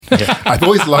I've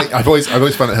always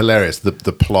found it hilarious, the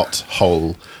plot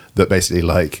hole that basically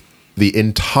like the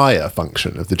entire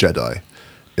function of the Jedi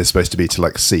is supposed to be to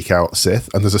like seek out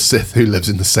Sith, and there's a Sith who lives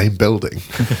in the same building,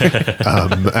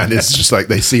 and it's just like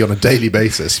they see on a daily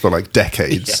basis for like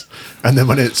decades, and then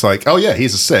when it's like, oh yeah,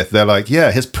 he's a Sith, they're like,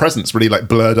 yeah, his presence really like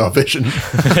blurred our vision.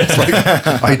 It's like,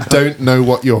 I don't know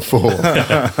what you're for.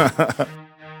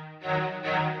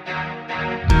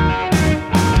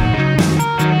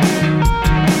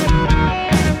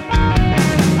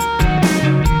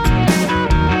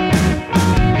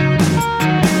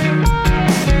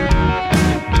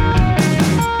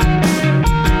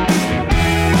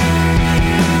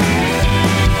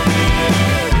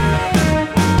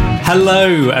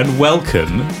 Hello and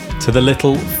welcome to the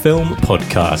Little Film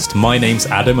Podcast. My name's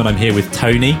Adam and I'm here with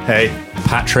Tony. Hey.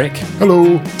 Patrick.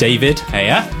 Hello. David.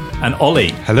 Heya. And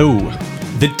Ollie. Hello.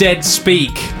 The dead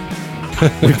speak.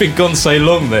 We've been gone so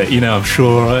long that, I'm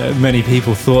sure many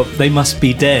people thought they must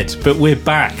be dead, but we're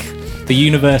back. The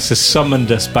universe has summoned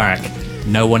us back.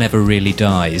 No one ever really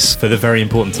dies. For the very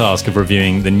important task of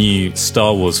reviewing the new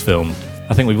Star Wars film.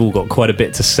 I think we've all got quite a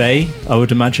bit to say, I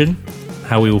would imagine.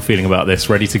 How are we all feeling about this?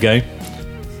 Ready to go?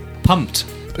 Pumped.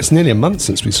 It's nearly a month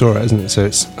since we saw it, isn't it? So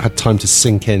it's had time to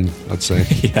sink in, I'd say.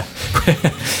 Yeah.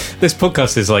 This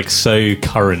podcast is like so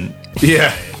current.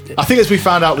 Yeah. I think as we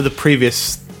found out with the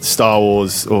previous Star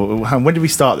Wars, or when did we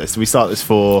start this? Did we start this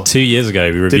for... 2 years ago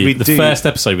we reviewed... The first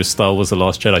episode was Star Wars The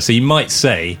Last Jedi. So you might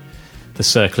say the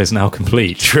circle is now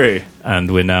complete. True.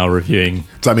 And we're now reviewing...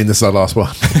 Does that mean this is our last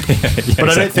one? Yeah, but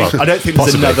I don't think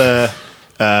there's another...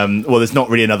 there's not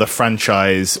really another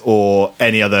franchise or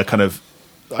any other kind of,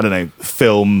 I don't know,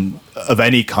 film of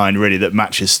any kind really that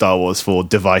matches Star Wars for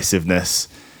divisiveness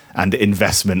and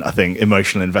investment, I think,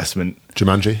 emotional investment.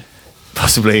 Jumanji?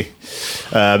 Possibly.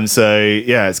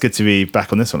 It's good to be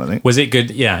back on this one, I think. Was it good?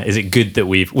 Yeah. Is it good that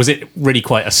was it really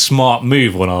quite a smart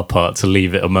move on our part to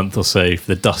leave it a month or so for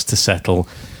the dust to settle?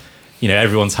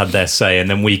 Everyone's had their say, and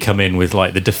then we come in with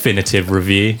like the definitive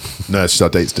review. No, it's just our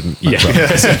dates didn't match up.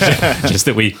 Just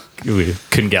that we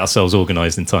couldn't get ourselves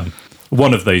organised in time.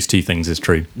 One of those two things is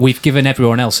true. We've given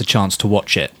everyone else a chance to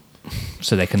watch it,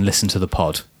 so they can listen to the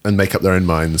pod. And make up their own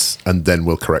minds, and then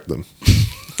we'll correct them.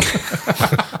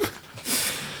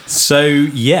 So,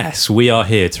 yes, we are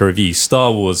here to review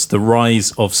Star Wars The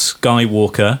Rise of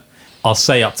Skywalker. I'll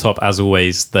say up top, as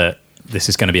always, that this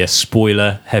is going to be a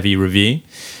spoiler-heavy review.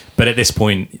 But at this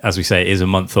point, as we say, it is a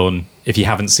month on. If you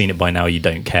haven't seen it by now, you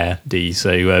don't care, do you?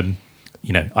 So,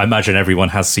 I imagine everyone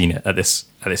has seen it at this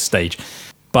stage.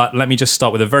 But let me just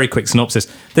start with a very quick synopsis.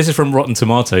 This is from Rotten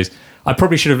Tomatoes. I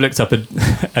probably should have looked up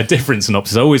a different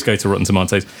synopsis. I always go to Rotten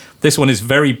Tomatoes. This one is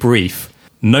very brief.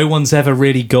 No one's ever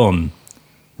really gone.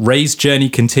 Rey's journey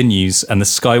continues and the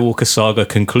Skywalker saga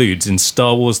concludes in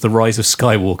Star Wars The Rise of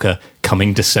Skywalker,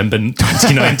 coming December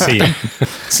 2019.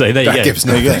 So there you go. That gives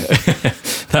nothing.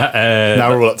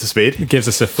 Now we're all up to speed. It gives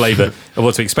us a flavour of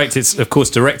what to expect. It's, of course,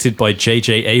 directed by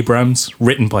J.J. Abrams,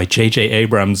 written by J.J.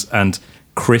 Abrams and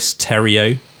Chris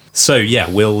Terrio. So, yeah,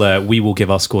 we will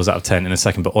give our scores out of 10 in a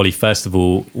second. But, Ollie, first of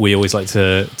all, we always like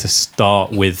to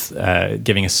start with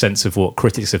giving a sense of what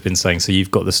critics have been saying. So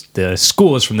you've got the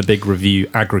scores from the big review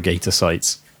aggregator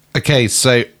sites. Okay,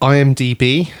 so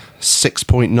IMDb,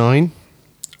 6.9.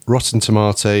 Rotten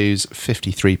Tomatoes,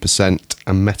 53%.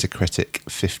 And Metacritic,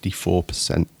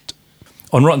 54%.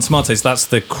 On Rotten Tomatoes, that's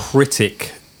the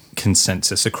critic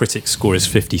consensus. The critic score is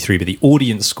 53, but the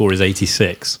audience score is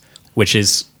 86, which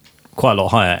is quite a lot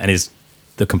higher and is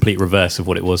the complete reverse of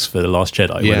what it was for The Last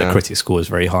Jedi, where the critic score is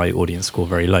very high, audience score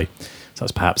very low. So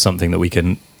that's perhaps something that we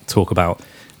can talk about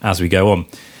as we go on.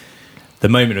 The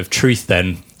moment of truth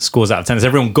then, scores out of 10. Has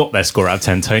everyone got their score out of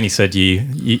 10? Tony said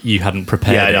you hadn't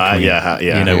prepared it.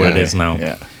 You know what it is now.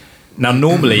 Yeah. Now,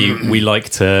 normally we like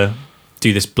to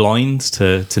do this blind,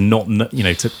 to not,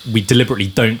 we deliberately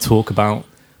don't talk about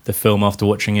the film after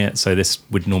watching it. So this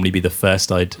would normally be the first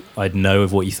I'd know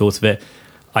of what you thought of it.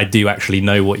 I do actually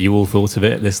know what you all thought of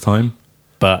it this time,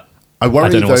 but I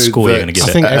don't know what score you're going to give it.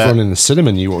 I think everyone in the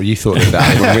cinema knew what you thought of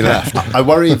that when we left. I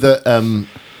worry that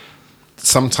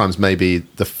sometimes maybe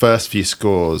the first few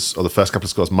scores or the first couple of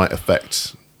scores might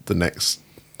affect the next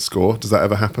score. Does that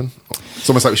ever happen? It's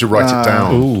almost like we should write it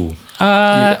down. Ooh.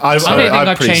 I don't think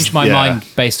I've changed my mind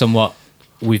based on what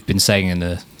we've been saying in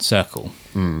the circle.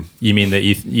 You mean that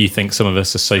you think some of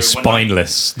us are so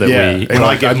spineless that we... When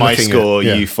I give my score,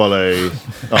 you follow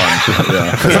on.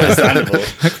 Understandable.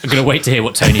 I'm going to wait to hear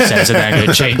what Tony says and then I'm going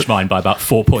to change mine by about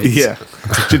 4 points. Yeah,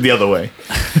 did the other way.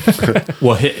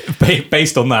 Well,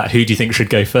 based on that, who do you think should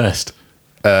go first?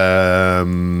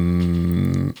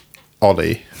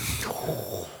 Ollie.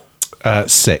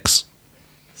 6.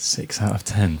 6 out of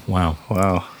 10. Wow.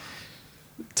 Wow.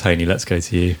 Tony, let's go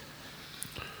to you.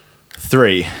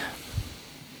 3.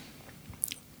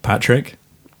 Patrick?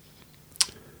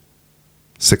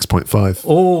 6.5.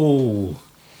 Oh.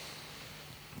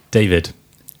 David?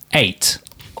 8.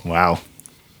 Wow.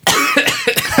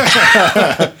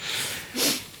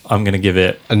 I'm going to give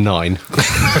it A 9.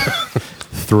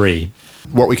 3.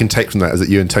 What we can take from that is that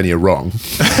you and Tony are wrong.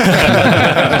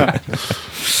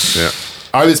 Yeah.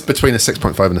 I was between a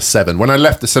 6.5 and a 7. When I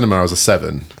left the cinema, I was a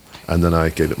 7, and then I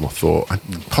gave it more thought. I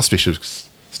possibly should have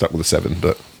stuck with a 7,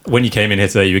 but... When you came in here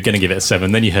today, you were going to give it a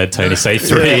 7. Then you heard Tony say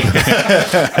 3.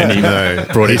 And you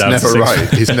brought it He's down to never 6. right.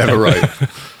 He's never right.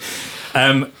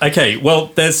 Okay, well,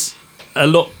 there's a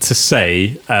lot to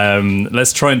say.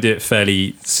 Let's try and do it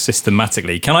fairly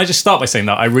systematically. Can I just start by saying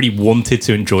that I really wanted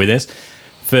to enjoy this?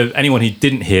 For anyone who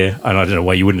didn't hear, and I don't know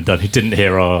why you wouldn't have done, who didn't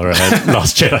hear our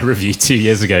Last Jedi review 2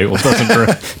 years ago or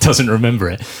doesn't remember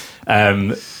it.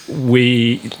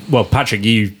 Patrick,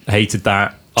 you hated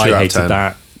that. I hated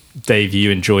that. Dave,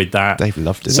 you enjoyed that. Dave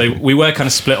loved it. So we were kind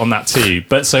of split on that too.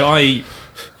 But so I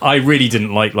really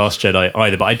didn't like Last Jedi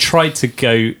either. But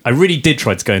I really did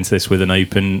try to go into this with an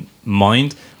open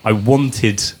mind. I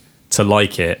wanted to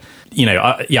like it.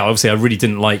 Obviously I really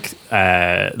didn't like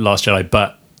Last Jedi,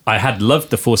 but I had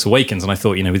loved The Force Awakens, and I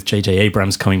thought, with J.J.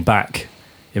 Abrams coming back,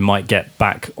 it might get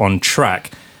back on track.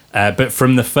 But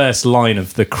from the first line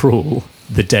of the crawl,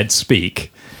 the dead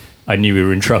speak, I knew we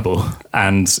were in trouble,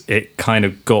 and it kind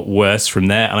of got worse from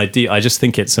there. And I just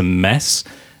think it's a mess.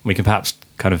 We can perhaps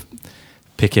kind of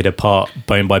pick it apart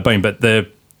bone by bone, but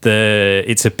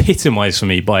it's epitomised for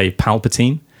me by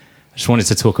Palpatine. I just wanted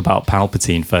to talk about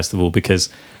Palpatine first of all, because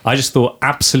I just thought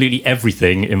absolutely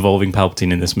everything involving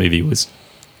Palpatine in this movie was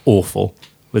awful.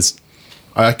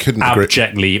 I couldn't agree.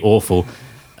 Abjectly awful.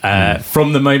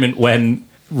 From the moment when,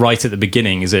 right at the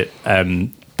beginning, is it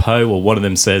Poe or one of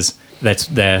them says that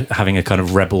they're having a kind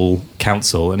of rebel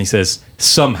council, and he says,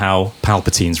 somehow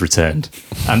Palpatine's returned.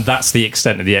 And that's the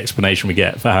extent of the explanation we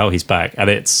get for how he's back. And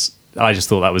I just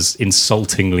thought that was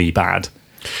insultingly bad.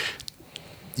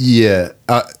 Yeah,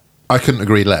 I couldn't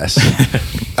agree less.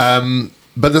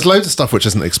 But there's loads of stuff which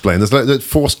isn't explained. The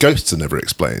Force ghosts are never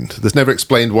explained. There's never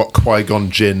explained what Qui-Gon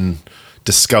Jinn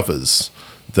discovers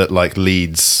that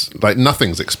leads.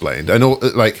 Nothing's explained, and all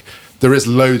there is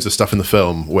loads of stuff in the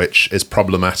film which is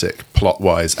problematic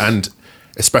plot-wise, and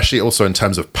especially also in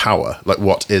terms of power,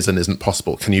 what is and isn't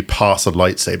possible. Can you pass a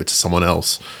lightsaber to someone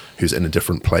else who's in a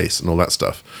different place and all that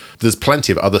stuff? There's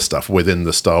plenty of other stuff within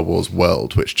the Star Wars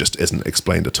world which just isn't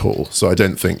explained at all. So I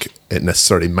don't think it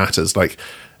necessarily matters.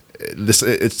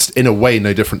 It's in a way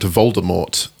no different to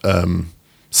Voldemort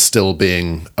still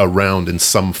being around in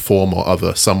some form or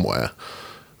other somewhere,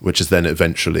 which is then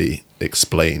eventually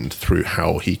explained through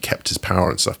how he kept his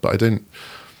power and stuff. But I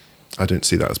don't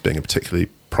see that as being a particularly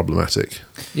problematic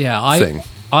thing.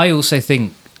 I also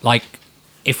think,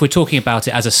 if we're talking about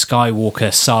it as a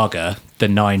Skywalker saga, the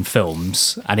 9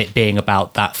 films, and it being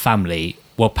about that family,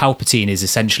 well, Palpatine is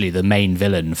essentially the main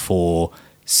villain for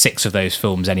 6 of those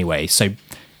films anyway. So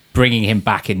bringing him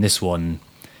back in this one,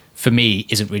 for me,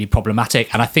 isn't really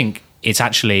problematic. And I think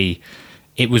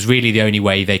it was really the only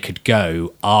way they could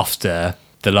go after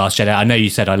The Last Jedi. I know you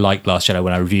said I liked Last Jedi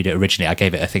when I reviewed it originally. I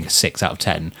gave it, I think, a 6 out of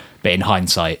 10. But in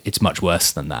hindsight, it's much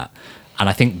worse than that. And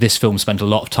I think this film spent a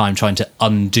lot of time trying to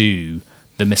undo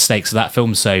the mistakes of that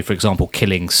film. So, for example,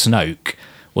 killing Snoke.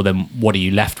 Well, then what are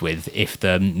you left with if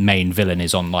the main villain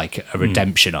is on a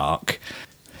redemption arc?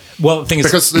 Well, the thing is,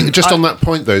 because just on that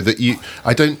point though,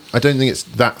 I don't think it's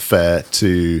that fair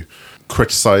to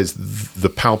criticize the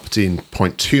Palpatine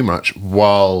point too much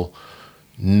while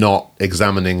not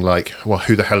examining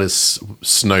who the hell is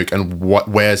Snoke and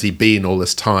where's he been all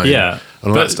this time? Yeah,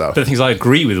 and all that stuff. But the thing is, I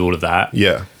agree with all of that.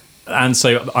 Yeah, and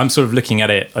so I'm sort of looking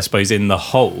at it, I suppose, in the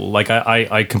whole.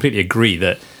 I completely agree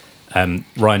that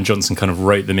Rian Johnson kind of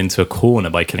wrote them into a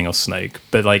corner by killing off Snoke,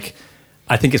 but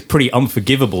I think it's pretty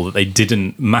unforgivable that they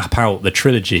didn't map out the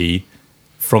trilogy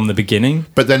from the beginning.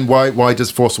 But then why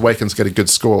does Force Awakens get a good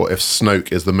score if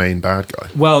Snoke is the main bad guy?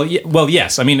 Well,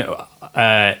 yes. I mean,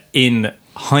 in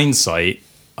hindsight,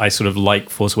 I sort of like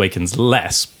Force Awakens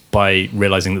less by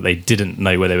realizing that they didn't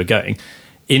know where they were going.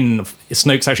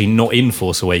 Snoke's actually not in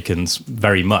Force Awakens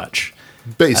very much.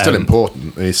 But he's still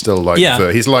important. He's still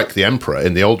he's like the Emperor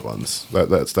in the old ones.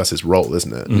 That's his role,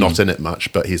 isn't it? Not in it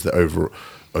much, but he's the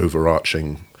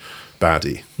overarching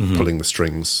baddie, pulling the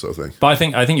strings sort of thing. But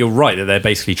I think you're right that they're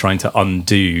basically trying to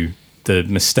undo the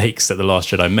mistakes that The Last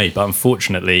Jedi made. But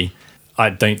unfortunately, I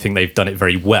don't think they've done it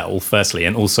very well, firstly.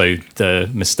 And also, the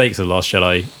mistakes of The Last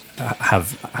Jedi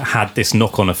have had this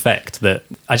knock-on effect that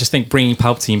I just think bringing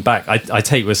Palpatine back, I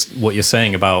take what you're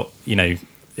saying about,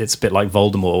 it's a bit like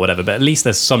Voldemort or whatever, but at least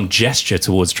there's some gesture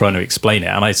towards trying to explain it.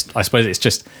 And I suppose it's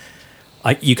just,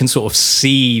 you can sort of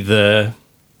see the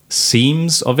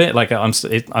seams of it. Like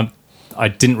I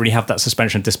didn't really have that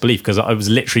suspension of disbelief because I was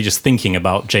literally just thinking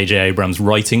about J.J. Abrams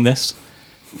writing this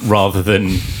rather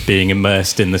than being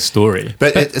immersed in the story.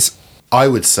 But I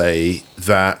would say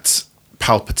that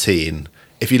Palpatine,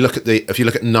 if you look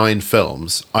at 9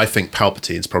 films, I think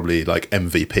Palpatine's probably like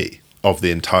MVP of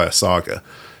the entire saga.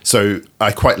 So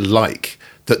I quite like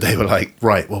that they were like,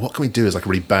 right, well, what can we do as like a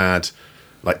really bad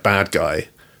guy?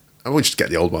 And we'll just get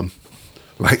the old one.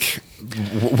 Like,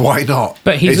 why not?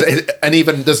 But and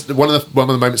even there's one of the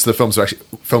moments of the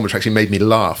film which actually made me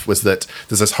laugh was that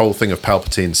there's this whole thing of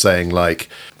Palpatine saying like,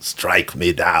 "Strike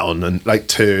me down," and like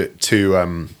to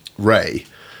Rey,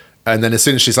 and then as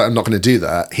soon as she's like, "I'm not going to do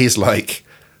that," he's like,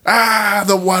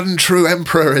 the one true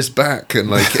emperor is back, and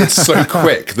like it's so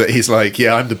quick that he's like,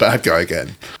 yeah, I'm the bad guy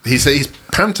again. He's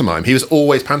pantomime. He was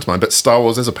always pantomime, but Star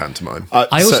Wars is a pantomime.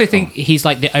 I also think he's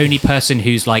like the only person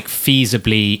who's like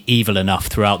feasibly evil enough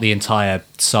throughout the entire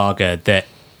saga that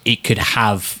it could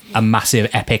have a massive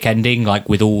epic ending, like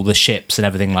with all the ships and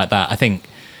everything like that. I think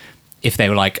if they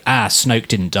were like, Snoke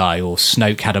didn't die, or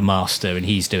Snoke had a master and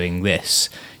he's doing this,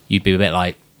 you'd be a bit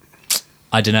like,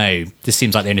 I don't know. This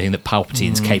seems like the only thing that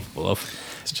Palpatine's capable of.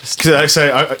 Can I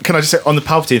just say on the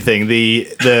Palpatine thing,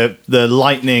 the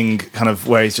lightning kind of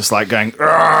where he's just like going, and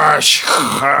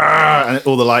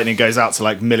all the lightning goes out to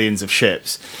like millions of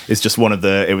ships is just one of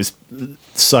the. It was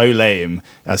so lame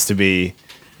as to be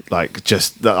like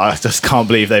just. I just can't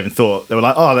believe they even thought. They were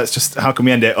like, how can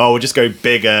we end it? Oh, we'll just go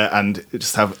bigger and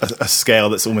just have a scale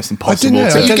that's almost impossible.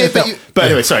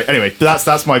 But anyway,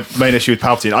 that's my main issue with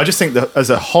Palpatine. I just think that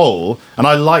as a whole, and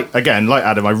I like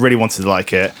Adam, I really wanted to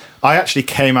like it. I actually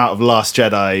came out of Last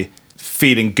Jedi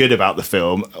feeling good about the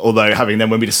film, although when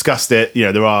we discussed it,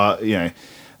 there are,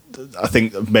 I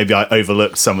think maybe I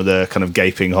overlooked some of the kind of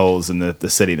gaping holes and the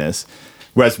silliness.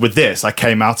 Whereas with this, I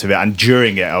came out of it, and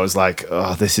during it, I was like,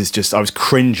 this is just, I was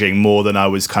cringing more than I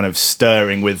was kind of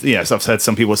stirring with, so I've heard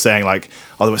some people saying like,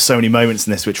 there were so many moments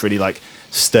in this which really like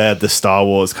stirred the Star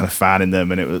Wars kind of fan in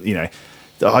them. And it was,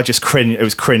 I just cringe. It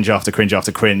was cringe after cringe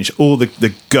after cringe. All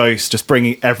the ghosts, just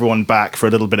bringing everyone back for a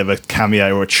little bit of a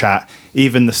cameo or a chat.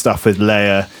 Even the stuff with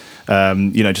Leia,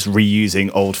 just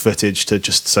reusing old footage to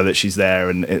just so that she's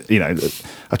there. And,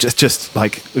 I just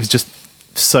like, it was just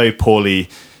so poorly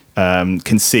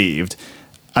conceived.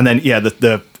 And then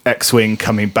the X-Wing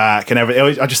coming back and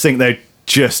everything. I just think they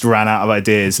just ran out of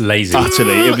ideas. Lazy,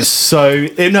 utterly. It was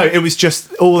it was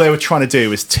just all they were trying to do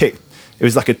was tick. It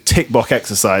was like a tick box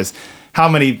exercise. How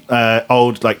many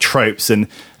old like tropes and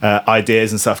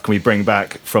ideas and stuff can we bring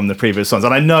back from the previous ones?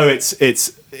 And I know it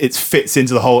fits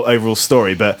into the whole overall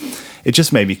story, but it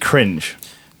just made me cringe.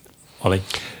 Ollie,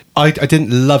 I didn't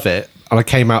love it, and I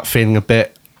came out feeling a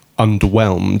bit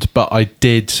underwhelmed, but I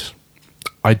did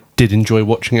enjoy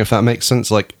watching it, if that makes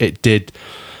sense. Like, it did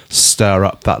stir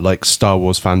up that like Star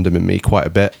Wars fandom in me quite a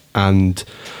bit. And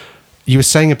you were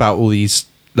saying about all these,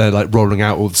 they're like rolling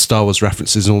out all the Star Wars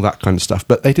references and all that kind of stuff,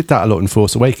 but they did that a lot in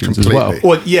Force Awakens as well.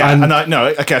 Well, yeah, and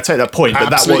I take that point, but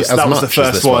that was the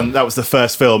first one. That was the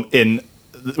first film in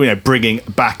bringing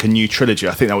back a new trilogy.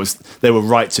 I think they were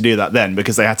right to do that then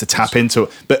because they had to tap into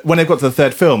it. But when they got to the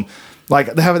third film,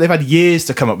 like they've had years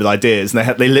to come up with ideas,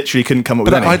 and they literally couldn't come up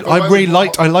with anything. I really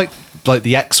liked like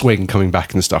the X-Wing coming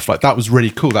back and stuff. Like, that was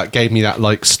really cool. That gave me that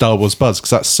like Star Wars buzz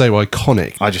because that's so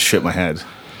iconic. I just shook my head.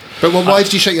 But why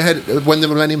did you shake your head when the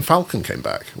Millennium Falcon came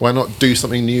back? Why not do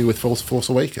something new with Force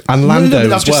Awakens? And Lando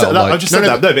as well. I've just said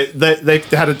that. No, but they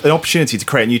had an opportunity to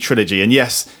create a new trilogy, and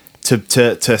yes,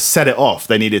 to set it off,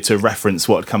 they needed to reference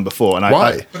what had come before. And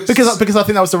why? Because I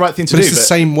think that was the right thing to do. It's the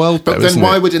same world, though, but then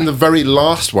why would in the very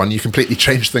last one you completely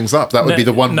change things up? That would be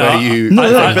the one where you.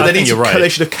 But they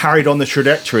should have carried on the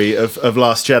trajectory of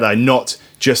Last Jedi, not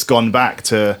just gone back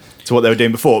to what they were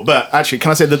doing before. But actually,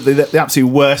 can I say the absolute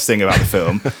worst thing about the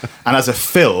film, and as a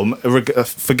film,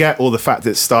 forget all the fact that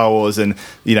it's Star Wars and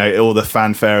all the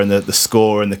fanfare and the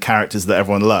score and the characters that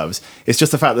everyone loves. It's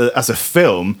just the fact that as a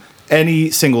film, any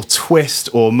single twist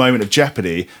or moment of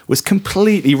jeopardy was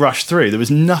completely rushed through. There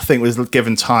was nothing was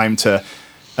given time to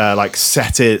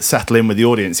settle in with the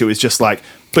audience. It was just like,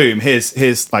 boom,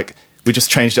 here's like, we just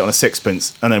changed it on a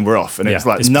sixpence and then we're off. And it was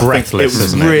like nothing. Breathless, it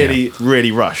was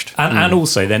really rushed. And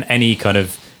also then any kind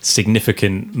of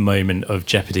significant moment of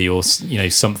jeopardy or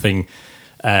something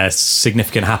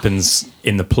significant happens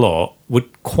in the plot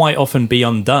would quite often be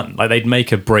undone. Like, they'd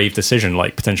make a brave decision,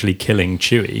 like potentially killing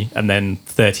Chewie, and then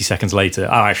 30 seconds later,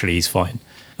 actually he's fine.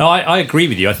 No, I agree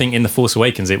with you. I think in The Force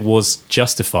Awakens, it was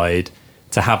justified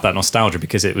to have that nostalgia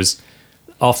because it was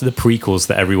after the prequels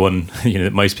that everyone,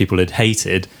 that most people had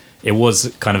hated. It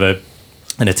was kind of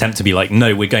an attempt to be like,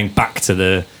 no, we're going back to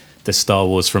the Star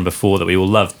Wars from before that we all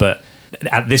loved. But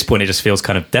at this point, it just feels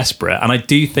kind of desperate. And I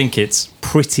do think it's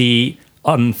pretty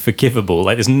unforgivable.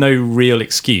 Like, there's no real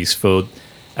excuse for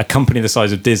a company the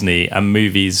size of Disney and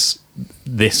movies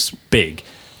this big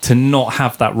to not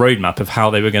have that roadmap of how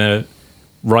they were going to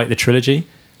write the trilogy.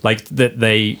 Like, that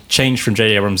they changed from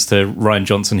J.J. Abrams to Rian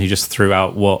Johnson, who just threw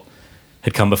out what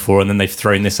had come before, and then they've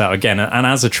thrown this out again. And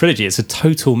as a trilogy, it's a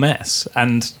total mess.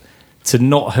 And to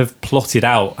not have plotted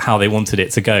out how they wanted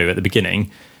it to go at the beginning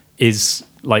is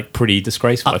like pretty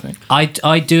disgraceful, I think.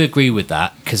 I do agree with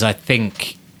that, because I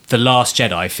think The Last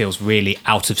Jedi feels really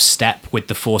out of step with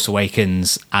The Force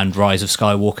Awakens and Rise of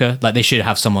Skywalker. Like, they should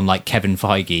have someone like Kevin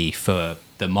Feige for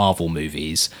the Marvel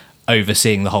movies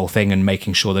overseeing the whole thing and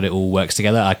making sure that it all works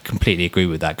together. I completely agree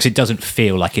with that, because it doesn't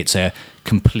feel like it's a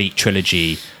complete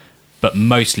trilogy, but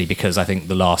mostly because I think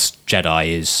The Last Jedi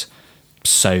is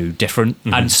so different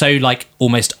and so like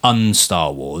almost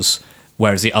un-Star Wars,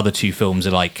 whereas the other two films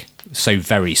are like so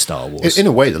very Star Wars. In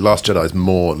a way, The Last Jedi is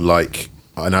more like,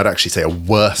 and I'd actually say a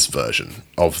worse version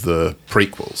of the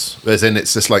prequels. As in,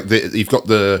 it's just like you've got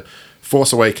the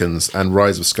Force Awakens and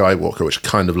Rise of Skywalker, which are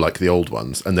kind of like the old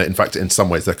ones, and in fact, in some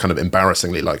ways, they're kind of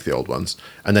embarrassingly like the old ones.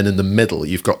 And then in the middle,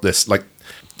 you've got this like.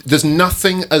 There's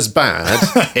nothing as bad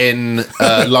in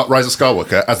Rise of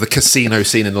Skywalker as the casino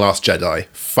scene in The Last Jedi.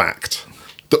 Fact.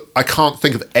 I can't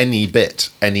think of any bit,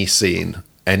 any scene,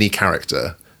 any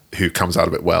character who comes out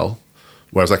of it well,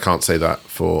 whereas I can't say that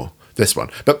for this one.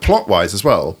 But plot-wise as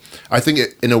well, I think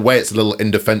in a way it's a little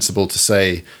indefensible to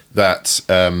say that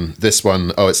this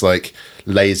one, it's like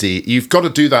lazy. You've got to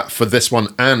do that for this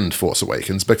one and Force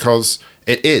Awakens, because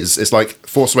it's like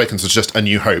Force Awakens was just A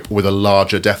New Hope with a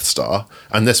larger Death Star,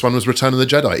 and this one was Return of the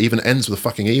Jedi. It even ends with a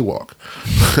fucking Ewok.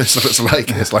 So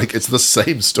it's the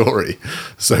same story.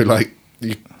 So like,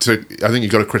 I think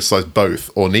you've got to criticise both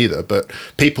or neither, but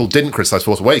people didn't criticise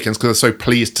Force Awakens because they're so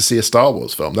pleased to see a Star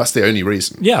Wars film. That's the only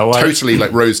reason. Yeah, well, totally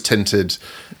like rose-tinted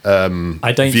I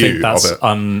don't view think that's of it.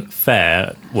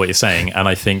 unfair, what you're saying, and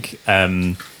I think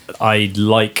I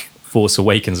like Force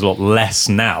Awakens a lot less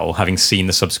now, having seen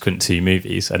the subsequent two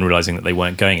movies and realising that they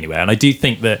weren't going anywhere. And I do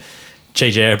think that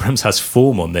J.J. Abrams has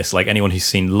form on this. Like, anyone who's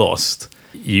seen Lost,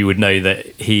 you would know that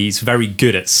he's very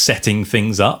good at setting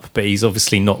things up, but he's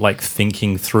obviously not like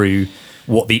thinking through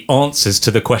what the answers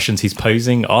to the questions he's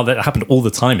posing are. That happened all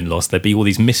the time in Lost. There'd be all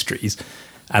these mysteries.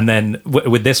 And then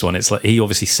with this one, it's like he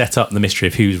obviously set up the mystery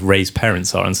of who Rey's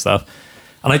parents are and stuff.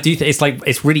 And I do think it's like,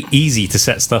 it's really easy to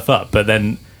set stuff up, but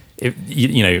then if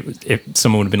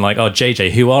someone would have been like, oh, JJ,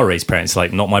 who are Rey's parents?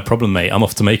 Like, not my problem, mate. I'm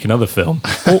off to make another film.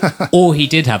 or he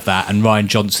did have that, and Rian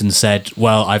Johnson said,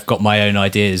 well, I've got my own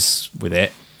ideas with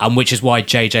it. And which is why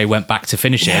JJ went back to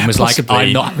finish it and was possibly. Like,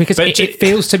 I'm not, because it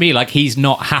feels to me like he's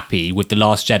not happy with The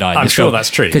Last Jedi. I'm sure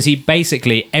that's true. Because he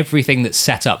basically, everything that's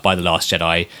set up by The Last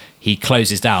Jedi, he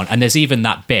closes down. And there's even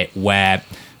that bit where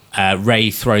Rey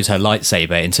throws her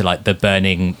lightsaber into like the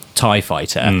burning TIE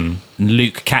fighter. And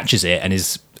Luke catches it and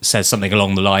says something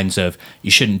along the lines of, you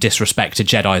shouldn't disrespect a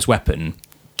Jedi's weapon,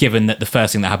 given that the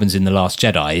first thing that happens in The Last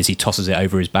Jedi is he tosses it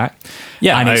over his back.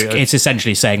 Yeah, and it's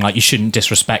essentially saying like, you shouldn't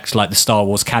disrespect like the Star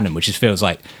Wars canon, which feels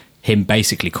like him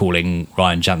basically calling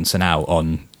Rian Johnson out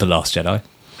on The Last Jedi.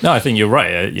 No, I think you're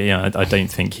right. I don't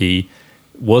think he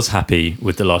was happy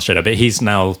with The Last Jedi, but he's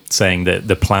now saying that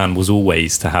the plan was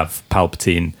always to have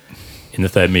Palpatine in the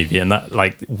third movie, and that,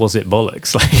 like, was it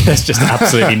bollocks? Like, there's just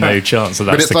absolutely no chance that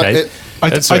that's the case.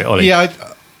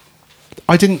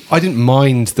 I didn't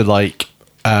mind the like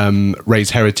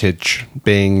Rey's heritage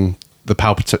being the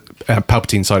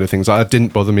Palpatine side of things. It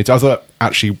didn't bother me. I thought it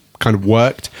actually kind of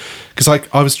worked, because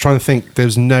like I was trying to think,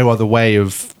 there's no other way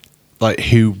of like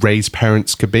who Rey's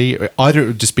parents could be. Either it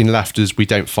would just been left as we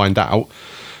don't find out,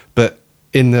 but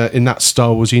in that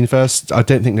Star Wars universe, I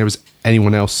don't think there was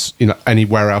anyone else,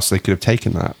 anywhere else they could have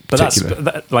taken that. But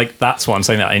that's what I'm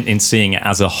saying, that in seeing it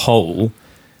as a whole,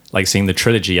 like seeing the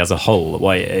trilogy as a whole,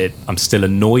 I'm still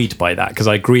annoyed by that, because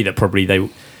I agree that probably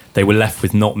they were left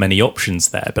with not many options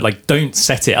there. But like, don't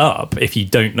set it up if you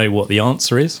don't know what the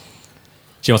answer is.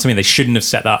 Do you know what I mean? They shouldn't have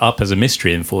set that up as a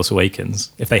mystery in Force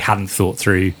Awakens if they hadn't thought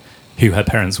through who her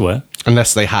parents were.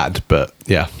 Unless they had, but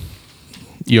yeah.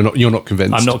 You're not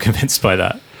convinced. I'm not convinced by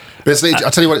that. But I'll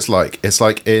tell you what it's like. It's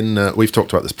like in we've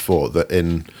talked about this before, that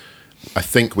I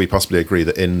think we possibly agree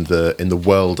that in the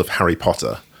world of Harry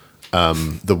Potter,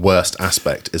 the worst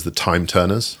aspect is the time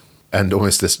turners, and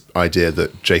almost this idea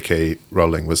that J.K.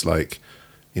 Rowling was like,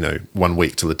 1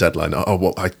 week till the deadline. Oh,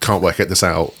 well, I can't work this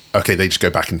out. Okay, they just go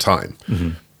back in time.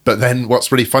 But then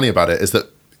what's really funny about it is that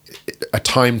a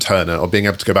time turner or being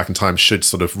able to go back in time should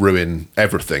sort of ruin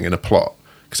everything in a plot,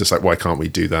 because it's like, why can't we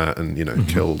do that and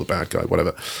kill the bad guy,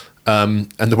 whatever. And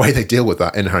the way they deal with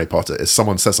that in Harry Potter is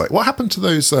someone says like, what happened to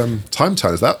those time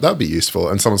turners? That would be useful.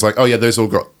 And someone's like, oh yeah, those all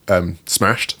got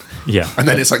smashed. Yeah. And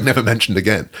then it's like never mentioned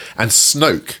again. And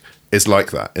Snoke is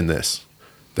like that in this.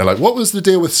 They're like, what was the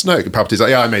deal with Snoke? And Palpatine's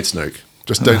like, yeah, I made Snoke.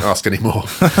 Just don't ask any more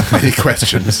any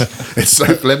questions. It's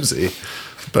so flimsy.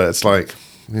 But it's like,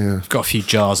 yeah. Got a few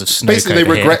jars of Snoke. Basically, they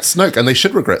over regret here. Snoke, and they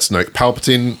should regret Snoke.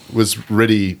 Palpatine was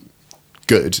really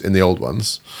good in the old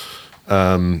ones.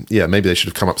 Maybe they should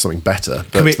have come up with something better.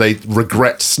 But they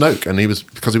regret Snoke, and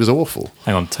because he was awful.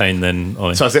 Hang on, Tane, then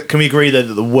Ollie. So can we agree that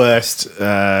the worst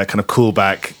kind of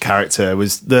callback character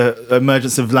was the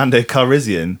emergence of Lando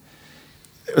Calrissian?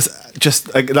 It was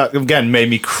just that again made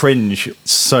me cringe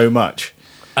so much.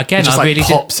 Again, just I like really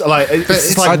pops did. like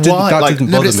it's like that didn't- why? that Like,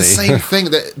 didn't No, bother but it's the me. same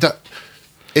thing that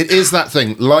it is that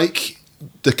thing. Like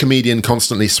the comedian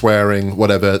constantly swearing,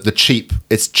 whatever.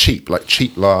 It's cheap, like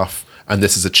cheap laugh, and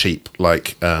this is a cheap,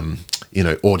 like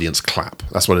audience clap.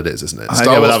 That's what it is, isn't it? I hate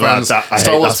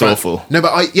that's awful. No,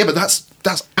 but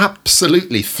that's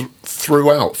absolutely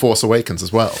throughout Force Awakens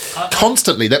as well.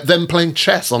 Constantly, them playing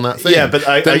chess on that thing. Yeah, but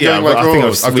Them going like,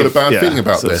 I've got a bad feeling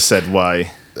about sort of this. Said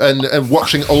why. And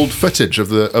watching old footage of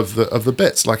the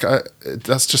bits, like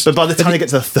that's just. But by the time they get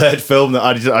to the third film,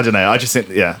 I don't know. I just think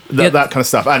that kind of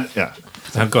stuff.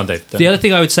 And Go on, Dave. The other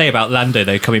thing I would say about Lando,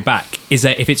 though, coming back, is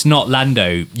that if it's not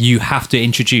Lando, you have to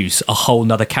introduce a whole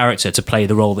nother character to play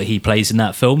the role that he plays in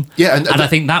that film. Yeah, and I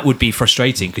think that would be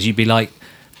frustrating, because you'd be like,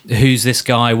 who's this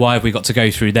guy? Why have we got to go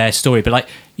through their story? But like,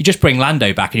 you just bring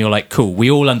Lando back and you're like, cool,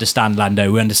 we all understand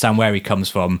Lando. We understand where he comes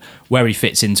from, where he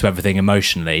fits into everything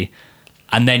emotionally.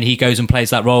 And then he goes and plays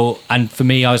that role. And for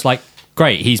me, I was like,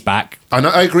 great, he's back. And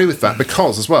I agree with that,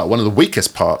 because as well, one of the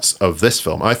weakest parts of this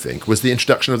film, I think, was the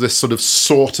introduction of this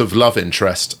sort of love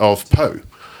interest of Poe,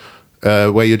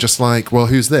 where you're just like, well,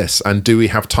 who's this? And do we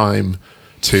have time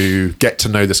to get to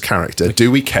know this character? Do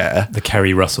we care? The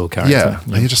Kerry Russell character. Yeah.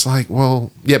 And you're just like,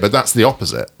 well, yeah, but that's the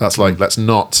opposite. That's like, let's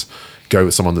not go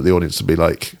with someone that the audience would be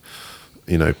like,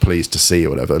 pleased to see or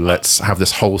whatever. Let's have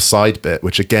this whole side bit,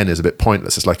 which again is a bit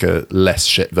pointless. It's like a less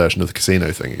shit version of the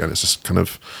casino thing again. It's just kind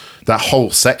of, that whole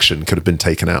section could have been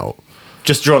taken out.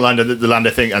 just draw Lando, the Lando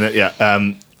thing, and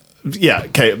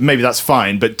okay, maybe that's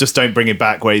fine, but just don't bring it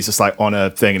back where he's just like on a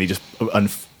thing and he just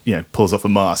pulls off a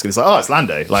mask and it's like, oh, it's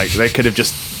Lando. Like they could have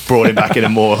just brought him back in a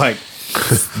more like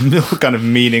kind of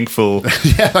meaningful.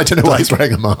 Yeah, I don't know why he's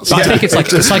wearing a mask. I think it's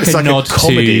like a nod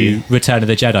comedy. to Return of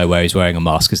the Jedi where he's wearing a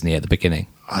mask, isn't he, at the beginning?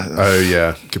 Oh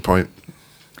yeah, good point.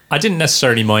 I didn't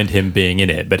necessarily mind him being in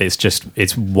it, but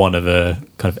it's one of a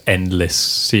kind of endless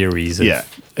series of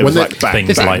It was like bang,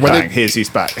 things bang, like bang, that. here's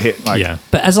back. Hit, like, Yeah.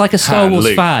 But as like a Star Han, Wars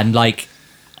Luke. fan, like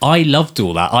I loved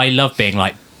all that. I love being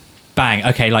like, bang,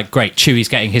 okay, like great, Chewie's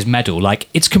getting his medal. Like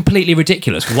it's completely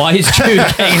ridiculous. Why is Chewie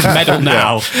getting his medal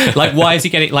now? Like why is he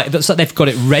getting like that's like they've got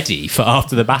it ready for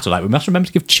after the battle. Like we must remember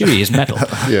to give Chewie his medal.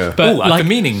 Yeah. But I've like, been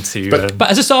meaning to.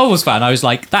 but as a Star Wars fan, I was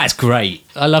like, that's great.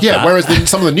 I love Yeah, that. whereas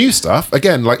some of the new stuff,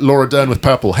 again, like Laura Dern with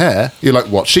purple hair, you're like,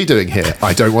 what's she doing here?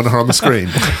 I don't want her on the screen.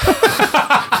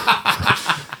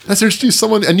 Let's introduce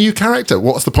a new character.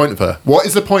 What's the point of her? What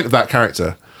is the point of that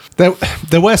character?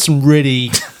 There were some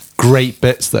really great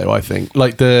bits though, I think.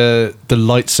 Like the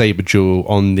lightsaber duel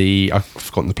on I've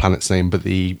forgotten the planet's name, but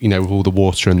with all the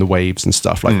water and the waves and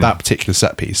stuff. Like that particular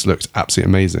set piece looked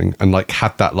absolutely amazing and like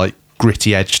had that like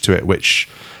gritty edge to it, which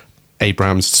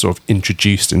Abrams sort of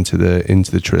introduced into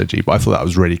the trilogy. But I thought that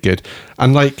was really good.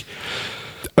 And like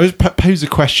I was pose a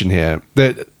question here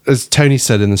that, as Tony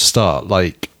said in the start,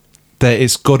 like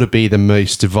it's got to be the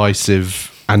most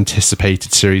divisive,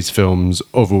 anticipated series films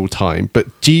of all time. But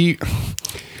do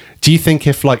you think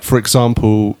if, like, for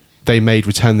example, they made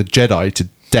Return of the Jedi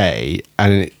today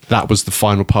and that was the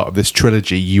final part of this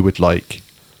trilogy, you would like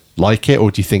it, or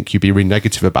do you think you'd be really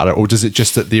negative about it, or does it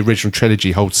just that the original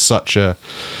trilogy holds such a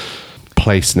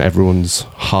place in everyone's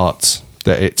hearts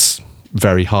that it's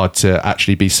very hard to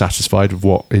actually be satisfied with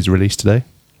what is released today?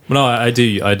 Well, no, I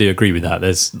do agree with that.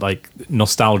 There's like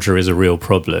nostalgia is a real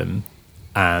problem,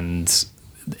 and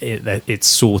it's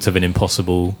sort of an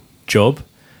impossible job.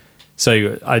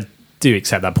 So I do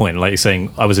accept that point. Like you're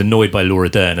saying, I was annoyed by Laura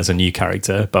Dern as a new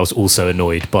character, but I was also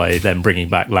annoyed by them bringing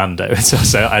back Lando.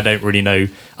 So I don't really know.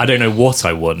 I don't know what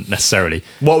I want necessarily.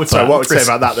 What I would say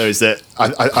about that though is that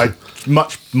I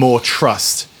much more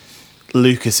trust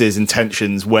Lucas's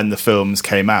intentions when the films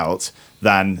came out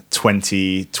than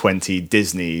 2020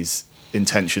 Disney's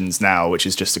intentions now, which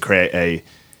is just to create a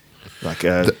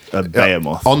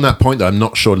behemoth. On that point, though, I'm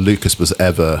not sure Lucas was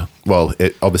ever. Well,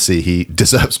 obviously he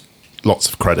deserves lots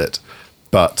of credit,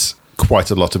 but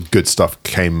quite a lot of good stuff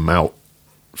came out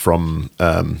from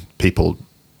people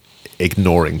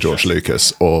ignoring George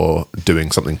Lucas or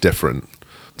doing something different.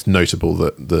 It's notable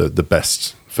that the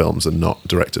best films are not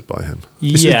directed by him.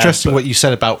 It's interesting what you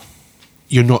said about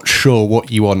you're not sure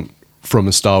what you want from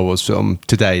a Star Wars film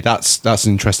today. That's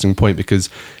an interesting point, because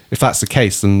if that's the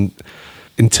case, then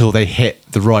until they hit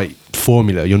the right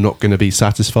formula, you're not going to be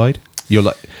satisfied. You're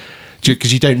like,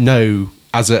 because you don't know,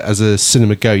 as a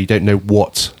cinema go, you don't know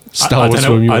what Star Wars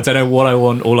film you want. I don't know what I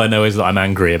want. All I know is that I'm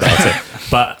angry about it.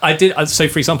 But I did. So,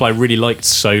 for example, I really liked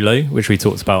Solo, which we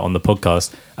talked about on the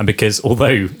podcast, and because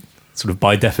although sort of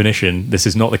by definition this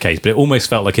is not the case, but it almost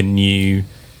felt like a new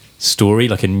story,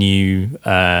 like a new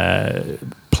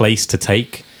place to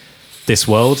take this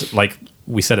world. Like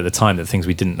we said at the time, that things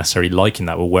we didn't necessarily like in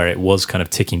that were where it was kind of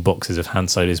ticking boxes of Han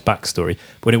Solo's backstory.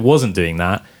 But when it wasn't doing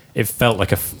that, it felt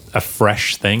like a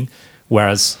fresh thing.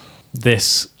 Whereas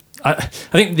this, I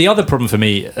think the other problem for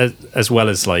me, as well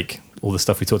as like all the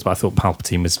stuff we talked about, I thought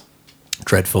Palpatine was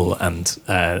dreadful and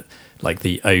like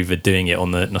the overdoing it on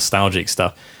the nostalgic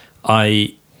stuff.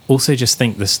 I also just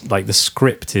think this, like the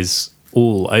script is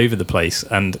all over the place,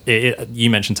 and you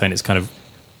mentioned, Tony, it's kind of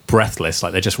breathless,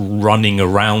 like they're just running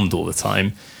around all the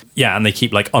time. Yeah, and they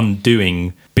keep like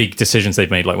undoing big decisions they've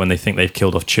made, like when they think they've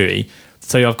killed off Chewie.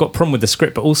 So I've got a problem with the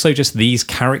script, but also just these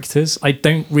characters. I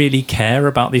don't really care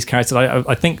about these characters.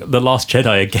 I think The Last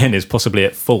Jedi, again, is possibly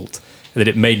at fault, that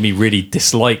it made me really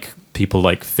dislike people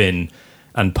like Finn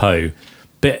and Poe.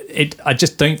 But I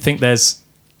just don't think there's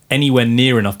anywhere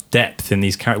near enough depth in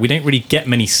these characters. We don't really get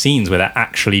many scenes where they're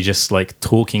actually just like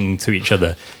talking to each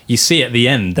other. You see at the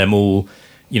end, them all,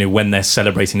 you know, when they're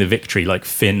celebrating the victory, like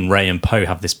Finn, Rey and Poe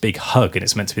have this big hug, and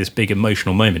it's meant to be this big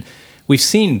emotional moment. We've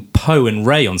seen Poe and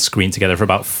Rey on screen together for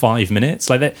about 5 minutes.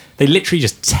 Like they literally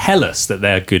just tell us that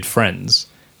they're good friends.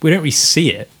 We don't really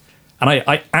see it. And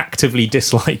I actively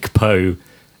dislike Poe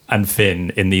and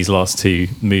Finn in these last two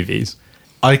movies.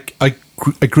 I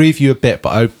agree with you a bit,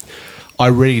 but I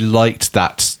really liked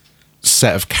that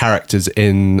set of characters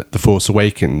in The Force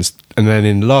Awakens. And then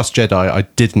in Last Jedi, I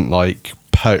didn't like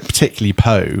Poe, particularly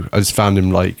Poe. I just found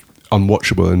him like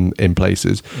unwatchable in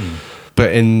places.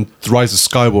 But in The Rise of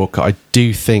Skywalker, I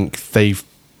do think they've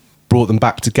brought them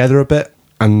back together a bit,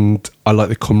 and I like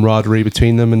the camaraderie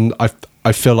between them, and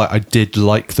I feel like I did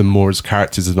like them more as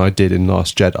characters than I did in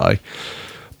Last Jedi.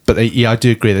 But I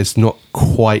do agree, there's not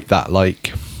quite that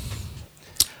like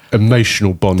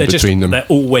emotional bond between them. They're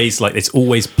always like, it's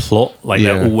always plot, like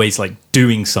they're always like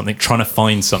doing something, trying to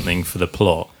find something for the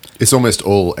plot. It's almost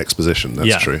all exposition.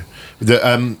 That's true.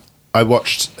 I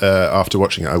watched after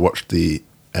watching it, I watched the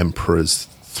Emperor's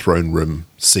throne room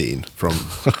scene from.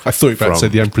 I thought you were about to say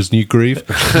the Emperor's New Groove.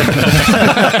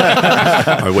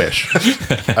 I wish.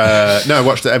 No, I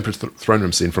watched the Emperor's throne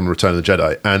room scene from Return of the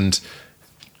Jedi, and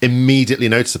immediately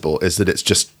noticeable is that it's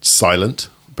just silent,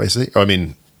 basically. I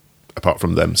mean, apart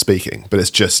from them speaking, but it's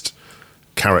just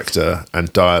character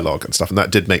and dialogue and stuff, and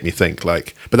that did make me think,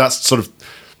 like, but that's sort of,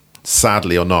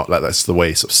 sadly or not, like that's the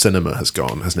way sort of cinema has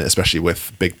gone, hasn't it? Especially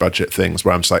with big budget things,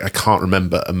 where I'm just like, I can't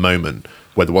remember a moment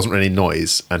where there wasn't any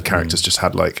noise and characters just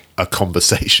had like a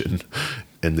conversation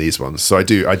in these ones. So I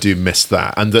do miss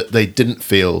that, and that they didn't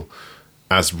feel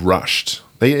as rushed.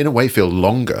 They in a way feel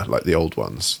longer, like the old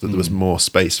ones. That there was more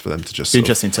space for them to just. It's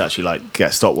interesting to actually like get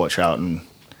a stopwatch out, and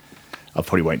I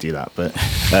probably won't do that, but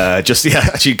just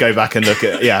actually go back and look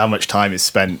at how much time is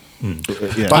spent.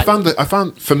 But I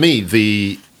found for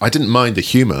me I didn't mind the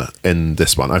humour in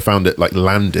this one. I found it like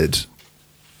landoed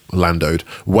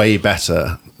way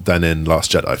better than in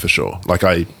Last Jedi, for sure. Like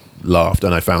I laughed,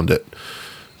 and I found it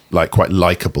like quite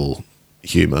likable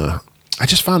humour. I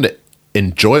just found it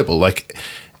enjoyable. Like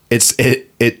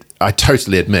I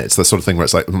totally admit it's the sort of thing where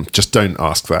it's like, just don't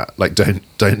ask that. Like don't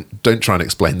try and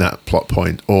explain that plot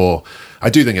point. Or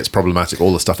I do think it's problematic,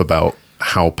 all the stuff about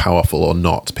how powerful or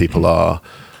not people are.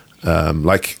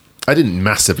 Like I didn't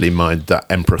massively mind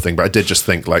that Emperor thing, but I did just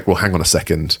think like, well, hang on a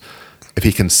second. If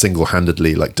he can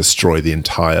single-handedly like destroy the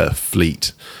entire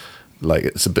fleet, like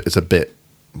it's a bit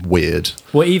weird.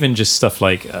 Well, even just stuff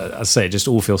like I say, it just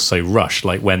all feels so rushed.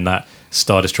 Like when that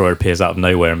Star Destroyer appears out of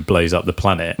nowhere and blows up the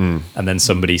planet, and then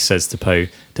somebody says to Poe,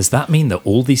 "Does that mean that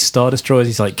all these Star Destroyers?"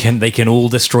 He's like, "They can all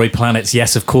destroy planets?"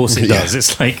 Yes, of course it does.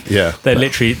 It's like they're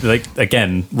literally like,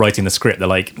 again, writing the script. They're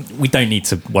like, we don't need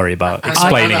to worry about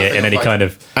explaining it in any kind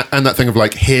of. And that thing of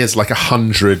like, here's like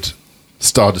 100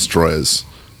 Star Destroyers.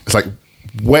 It's like,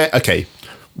 where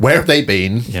have they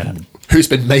been? Yeah. who's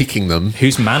been making them?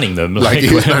 Who's manning them? Like,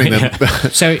 who's manning them?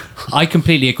 So I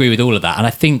completely agree with all of that, and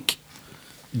I think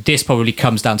this probably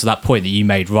comes down to that point that you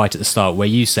made right at the start, where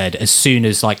you said as soon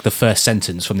as like the first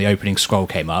sentence from the opening scroll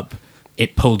came up,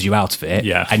 it pulled you out of it,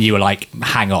 and you were like,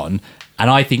 "Hang on." And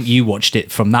I think you watched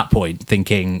it from that point,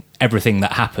 thinking everything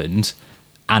that happened,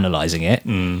 analysing it.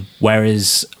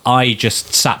 Whereas I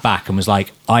just sat back and was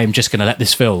like, I am just going to let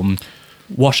this film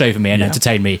wash over me and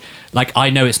entertain me. Like, I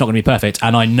know it's not going to be perfect,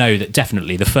 and I know that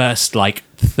definitely the first like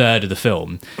third of the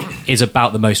film is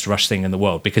about the most rushed thing in the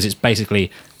world, because it's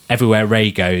basically everywhere Rey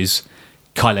goes,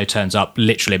 Kylo turns up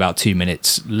literally about 2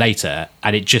 minutes later,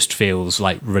 and it just feels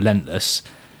like relentless.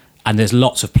 And there's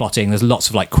lots of plotting, there's lots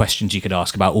of like questions you could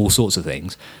ask about all sorts of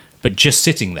things, but just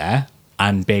sitting there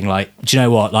and being like, do you know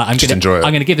what, like I'm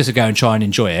going to give this a go and try and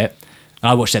enjoy it.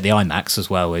 And I watched it at the IMAX as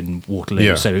well in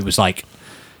Waterloo, so it was like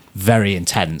very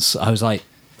intense. I was like,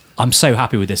 I'm so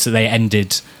happy with this that they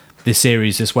ended this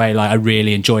series this way. Like, I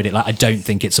really enjoyed it. Like, I don't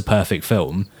think it's a perfect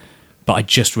film, but I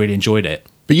just really enjoyed it.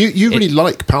 But you really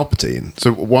like Palpatine,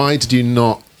 so why did you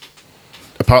not?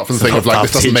 Apart from the thing of like,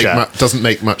 this doesn't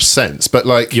make much sense, but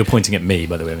like, you're pointing at me,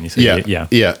 by the way, when you say yeah.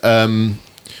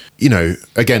 You know,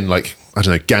 again, like, I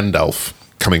don't know, Gandalf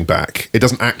coming back, it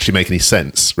doesn't actually make any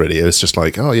sense, really. It was just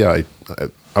like, oh yeah,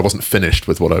 I wasn't finished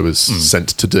with what I was sent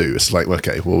to do. It's like,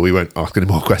 okay, well, we won't ask any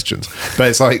more questions. But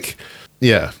it's like,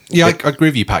 I agree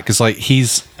with you, Pat, because like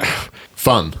he's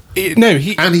fun.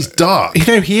 And he's dark.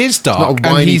 He is dark. Not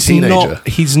a whiny teenager.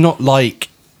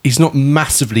 He's not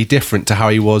massively different to how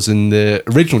he was in the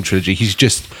original trilogy. He's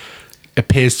just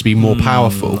appears to be more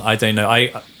powerful. I don't know.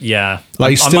 Like,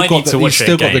 he's still got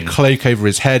the cloak over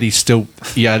his head. He's still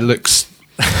looks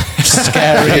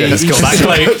scary. He's got that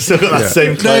cloak. Still got that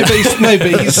same cloak. It's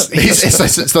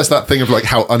that thing of like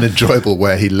how unenjoyable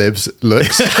where he lives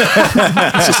looks.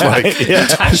 It's just like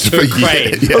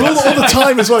great. But all the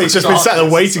time as well, he's just been sat there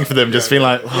waiting for them, just being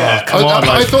like, come on.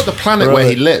 I thought the planet where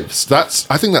he lives,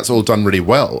 I think that's all done really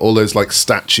well. All those like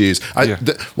statues.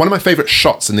 One of my favourite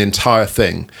shots in the entire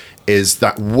thing is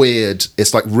that weird,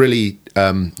 it's like really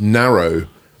narrow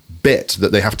bit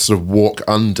that they have to sort of walk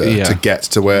under to get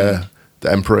to where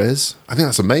the Emperor is. I think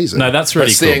that's amazing. No, that's really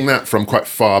cool. Seeing that from quite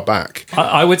far back.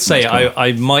 I would say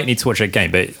I might need to watch it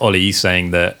again, but Ollie, you saying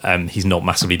that he's not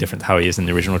massively different to how he is in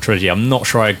the original trilogy, I'm not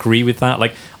sure I agree with that.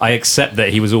 Like, I accept that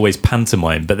he was always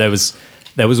pantomime, but there was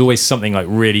always something like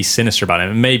really sinister about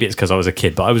him. And maybe it's because I was a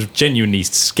kid, but I was genuinely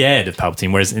scared of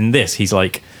Palpatine, whereas in this, he's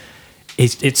like,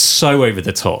 it's so over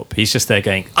the top. He's just there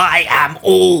going, I am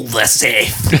all the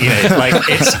Sith. You know, like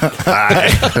it's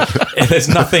there's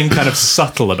nothing kind of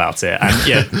subtle about it. And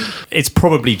it's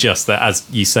probably just that, as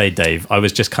you say, Dave, I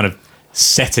was just kind of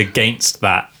set against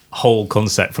that whole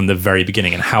concept from the very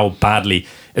beginning and how badly it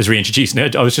was reintroduced.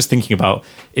 And I was just thinking about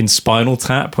in Spinal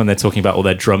Tap when they're talking about all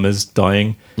their drummers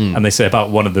dying, and they say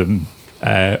about one of them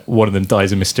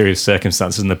dies in mysterious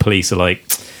circumstances, and the police are like,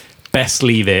 best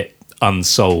leave it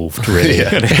unsolved, really.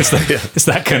 It's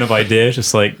that kind of idea,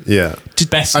 just like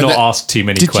best not ask too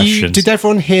many questions. Did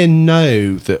everyone here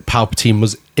know that Palpatine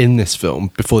was in this film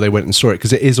before they went and saw it?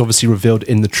 Because it is obviously revealed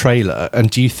in the trailer.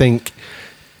 And do you think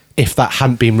if that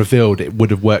hadn't been revealed, it would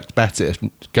have worked better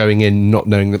going in not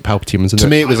knowing that Palpatine was in it? To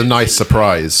me, it was a nice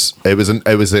surprise. It was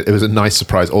a nice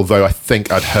surprise. Although I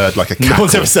think I'd heard like a cackle. No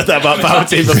one's ever said that about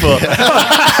Palpatine before.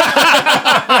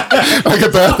 Like a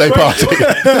birthday party.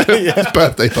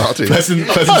 Birthday party. I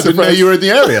didn't know you were in the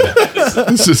area.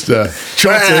 It's just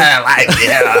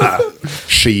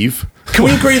Sheev. Can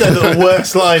we agree though that the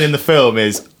worst line in the film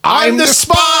is "I'm the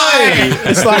spy"?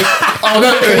 It's like,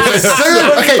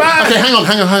 okay,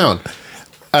 hang on.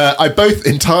 I both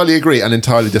entirely agree and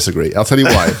entirely disagree. I'll tell you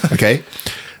why. Okay,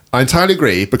 I entirely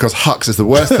agree because Hux is the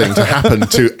worst thing to happen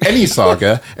to any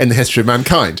saga in the history of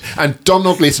mankind, and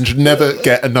Domhnall Gleeson should never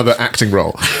get another acting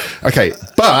role. Okay,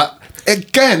 but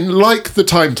again, like the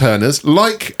Time Turners,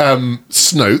 like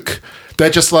Snoke, they're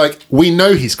just like, we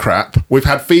know he's crap. We've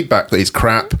had feedback that he's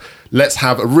crap. Let's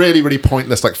have a really, really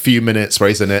pointless like few minutes where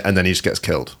he's in it, and then he just gets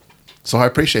killed. So I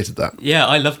appreciated that. Yeah,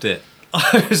 I loved it.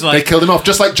 I was like, they killed him off,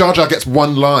 just like Jar Jar gets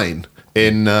one line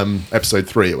in episode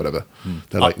 3 or whatever.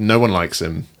 They're like, no one likes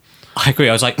him. I agree.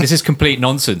 I was like, this is complete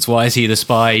nonsense. Why is he the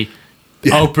spy?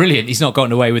 Yeah. Oh, brilliant. He's not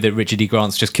gotten away with it. Richard E.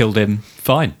 Grant's just killed him.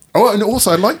 Fine. Oh, and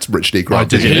also I liked Richard E.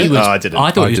 Grant. I didn't.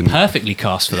 I thought he was perfectly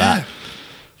cast for that.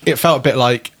 It felt a bit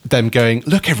like them going,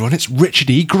 look, everyone, it's Richard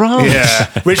E. Grant.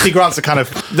 Yeah, Richard E. Grant's a kind of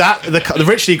that the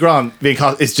Richard E. Grant being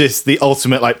cast is just the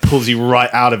ultimate, like, pulls you right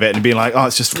out of it and being like, oh,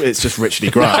 it's just Richard E.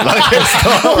 Grant. Like, it's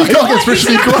not, It's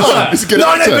Richard E. Grant. He's a good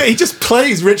actor. but he just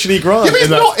plays Richard E. Grant. Yeah, but he's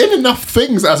not in enough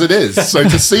things as it is. So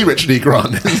to see Richard E.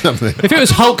 Grant is something. If it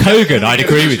was Hulk Hogan, I'd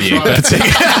agree with you. But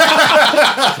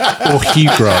Or Hugh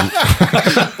Grant.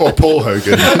 Or Paul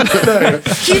Hogan.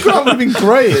 Hugh Grant would have been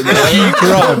great. Hugh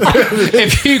Grant,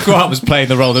 if Hugh Grant was playing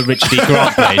the role that Richard E.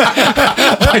 Grant played,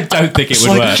 I don't think it It's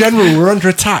would like, work. General, we're under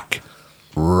attack.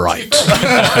 Right.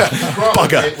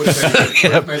 Bugger.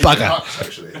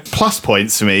 Bugger. Plus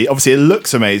points for me. Obviously, it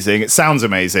looks amazing. It sounds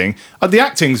amazing. The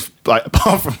acting's, like,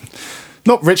 apart from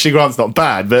not Richard E. Grant's not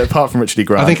bad, but apart from Richard E.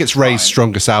 Grant, I think it's Ray's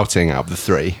strongest outing out of the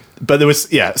three. But there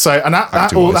was, yeah. So, and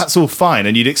Acting-wise. that's all fine,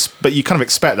 and but you kind of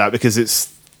expect that because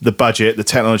it's the budget, the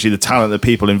technology, the talent, the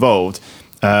people involved.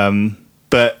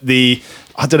 But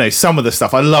I don't know, some of the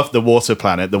stuff. I love the water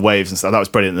planet, the waves and stuff. That was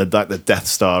brilliant. The Death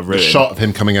Star ruin. The shot of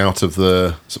him coming out of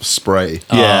the sort of spray.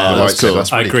 Yeah, The that's lightsaber, cool.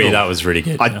 that's I really agree, cool. that was really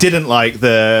good. I didn't like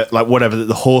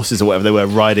the horses or whatever they were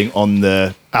riding on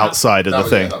the outside of the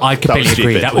thing. yeah, I completely agree.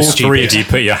 stupid. That was All three of stupid.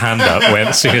 you put your hand up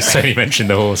as soon as Tony mentioned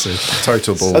the horses.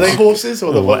 Total balls. Are they horses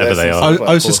or whatever they are.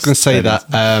 I was just going to say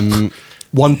that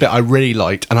one bit I really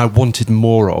liked and I wanted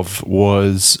more of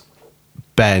was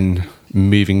Ben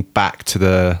moving back to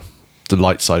the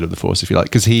light side of the Force, if you like,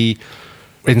 because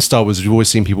in Star Wars we've always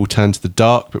seen people turn to the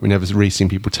dark, but we never really seen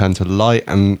people turn to the light,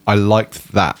 and I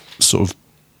liked that sort of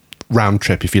round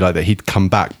trip, if you like, that he'd come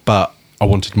back, but I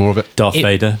wanted more of it. Darth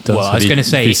Vader. well, I was gonna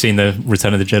say- have you seen the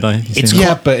Return of the Jedi? Have you It's seen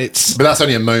Yeah, but it's But that's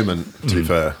only a moment, to be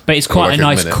fair. But it's Or quite like a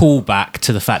nice minute. callback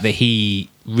to the fact that he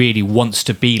really wants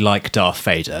to be like Darth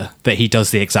Vader, that he does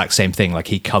the exact same thing, like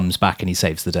he comes back and he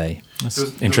saves the day. That's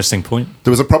an interesting point. There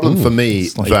was a problem for me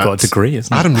It's like you've got a degree,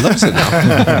 isn't it? Adam loves it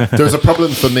now. There was a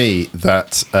problem for me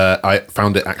that I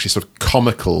found it actually sort of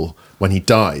comical when he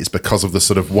dies because of the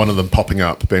sort of one of them popping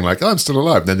up, being like, oh, I'm still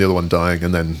alive, and then the other one dying,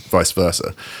 and then vice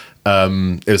versa.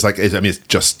 It was like, it's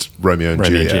just Romeo and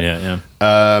Romeo and Juliet. Juliet,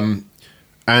 yeah.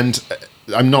 And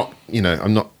I'm not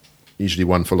usually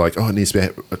one for like, oh, it needs to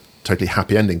be a totally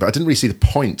happy ending, but I didn't really see the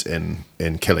point in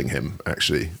killing him,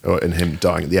 actually, or in him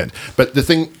dying at the end. But the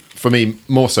thing for me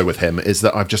more so with him is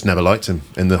that I've just never liked him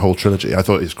in the whole trilogy. I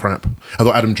thought he was crap. I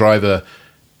thought Adam Driver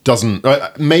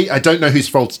I don't know whose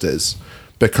fault it is,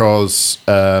 because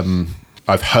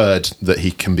I've heard that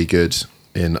he can be good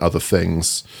in other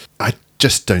things. I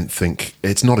just don't think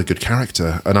it's not a good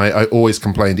character, and I always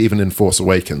complained, even in Force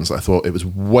Awakens, I thought it was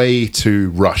way too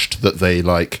rushed that they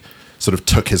like sort of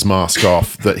took his mask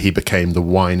off, that he became the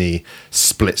whiny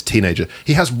split teenager.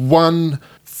 He has one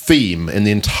theme in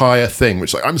the entire thing, which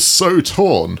is like, I'm so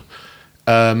torn,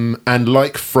 and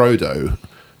like Frodo,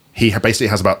 he basically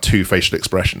has about two facial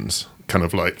expressions, kind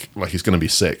of like he's going to be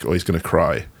sick or he's going to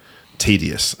cry.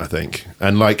 Tedious, I think,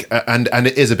 and like and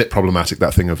it is a bit problematic,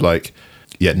 that thing of like,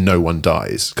 yeah, no one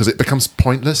dies, because it becomes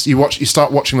pointless. You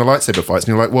start watching the lightsaber fights and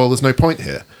you're like, well, there's no point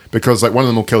here, because like one of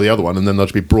them will kill the other one and then they'll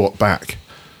just be brought back.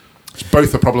 It's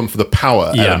both a problem for the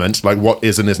power element, like what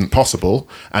is and isn't possible,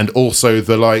 and also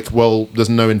the like, well, there's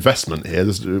no investment here.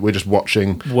 We're just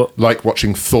watching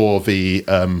watching Thor v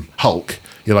Hulk.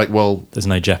 You're like, well, there's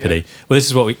no jeopardy. Well, this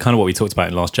is what we talked about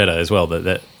in Last Jedi as well,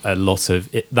 that a lot of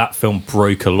that film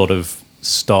broke a lot of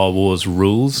Star Wars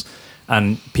rules.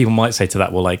 And people might say to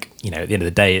that, well, like, you know, at the end of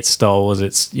the day, it's Star Wars,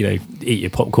 it's, you know, eat your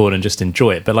popcorn and just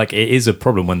enjoy it. But like, it is a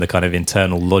problem when the kind of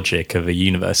internal logic of a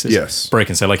universe is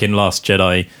broken. So like in Last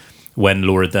Jedi, when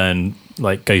Laura Dern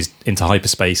like goes into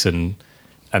hyperspace and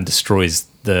destroys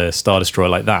the Star Destroyer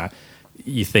like that,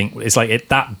 you think it's like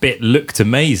that bit looked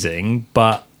amazing,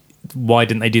 but why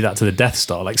didn't they do that to the Death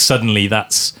Star? Like suddenly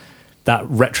that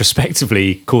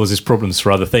retrospectively causes problems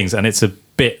for other things. And it's a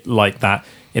bit like that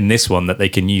in this one, that they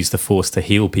can use the Force to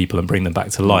heal people and bring them back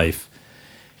to life.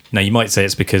 Now, you might say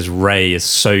it's because Rey is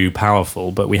so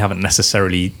powerful, but we haven't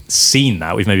necessarily seen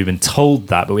that. We've maybe been told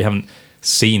that, but we haven't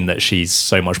seen that she's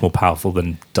so much more powerful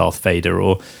than Darth Vader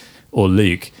or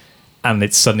Luke. And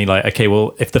it's suddenly like, okay,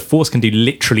 well, if the Force can do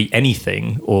literally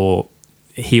anything or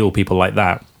heal people like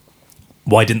that,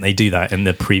 why didn't they do that in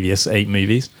the previous 8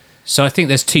 movies? So I think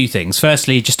there's two things.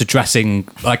 Firstly, just addressing,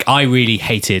 like, I really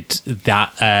hated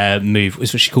that move.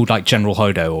 Was what she called, like, General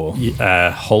Hodo or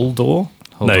Holdor?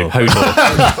 No, Hodor.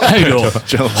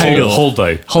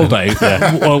 Holdo.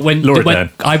 Yeah. Well, when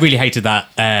I really hated that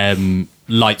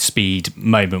light speed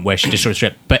moment where she destroyed the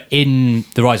ship. But in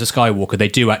The Rise of Skywalker, they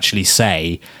do actually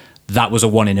say that was a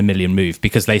 1 in a million move,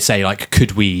 because they say, like,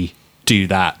 could we do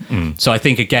that? So I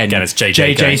think again it's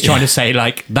JJ's trying to say,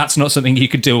 like, that's not something you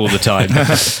could do all the time.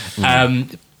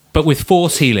 But with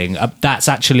force healing, that's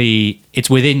actually, it's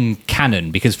within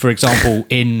canon, because, for example,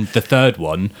 in the third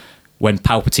one, when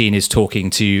Palpatine is talking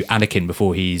to Anakin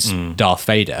before he's Darth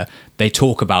Vader, they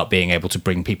talk about being able to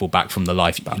bring people back from the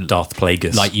life, Darth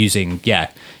Plagueis, like using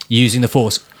the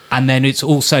force. And then it's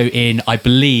also in, I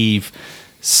believe,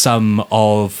 some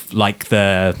of like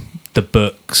the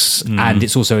books, and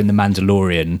it's also in the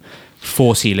Mandalorian,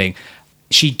 force healing.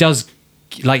 She does,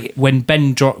 like when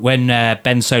Ben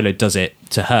Solo does it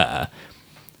to her,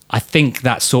 I think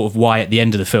that's sort of why at the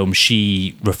end of the film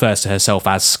she refers to herself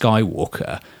as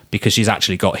Skywalker, because she's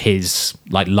actually got his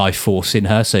like life force in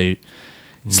her. So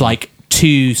it's like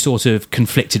two sort of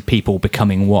conflicted people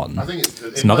becoming one. I think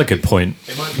it's another good point.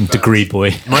 Degree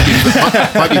boy. Might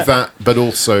be that, but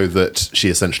also that she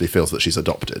essentially feels that she's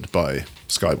adopted by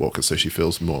Skywalker, so she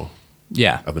feels more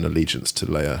of an allegiance to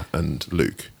Leia and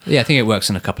Luke. Yeah, I think it works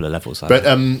on a couple of levels. But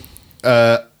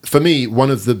for me, one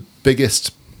of the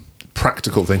biggest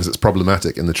practical things that's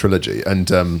problematic in the trilogy, and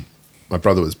my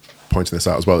brother was pointing this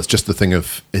out as well, it's just the thing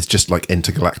of, it's just like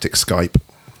intergalactic Skype.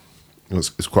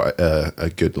 It's quite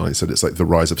a good line. He said it's like the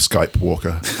rise of Skype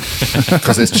Walker,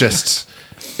 because it's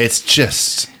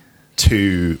just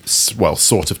two, well,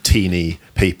 sort of teeny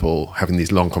people having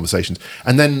these long conversations,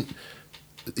 and then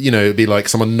it'd be like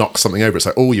someone knocks something over. It's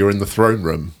like, oh, you're in the throne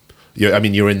room.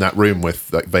 You're in that room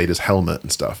with like Vader's helmet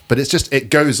and stuff. But it's just, it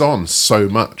goes on so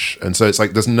much, and so it's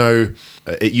like there's no.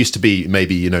 It used to be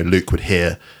maybe Luke would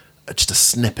hear just a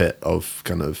snippet of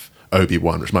kind of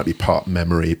Obi-Wan, which might be part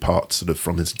memory, part sort of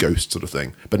from his ghost sort of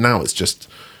thing. But now it's just,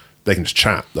 they can just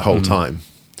chat the whole time.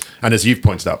 And as you've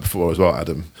pointed out before as well,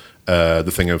 Adam,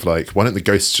 the thing of like, why don't the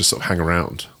ghosts just sort of hang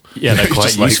around? Yeah, they're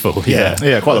quite useful. Quite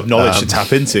a lot of knowledge to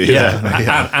tap into.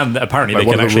 And apparently like,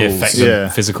 they can actually rules? affect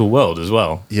the physical world as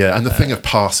well. Yeah, and the thing of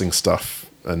passing stuff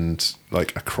and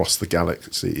like across the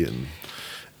galaxy,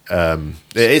 and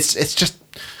it's just,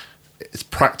 it's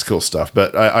practical stuff.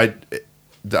 But I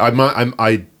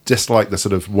dislike the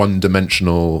sort of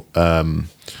one-dimensional,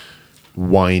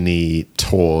 whiny,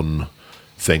 torn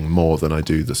thing more than I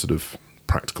do the sort of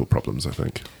practical problems, I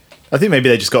think. I think maybe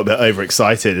they just got a bit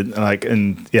overexcited,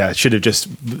 and should have just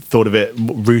thought of it,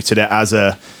 rooted it as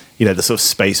a, the sort of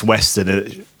space western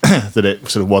that it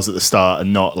sort of was at the start,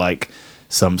 and not like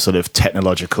some sort of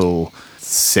technological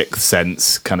sixth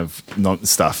sense kind of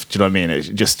stuff. Do you know what I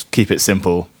mean? Just keep it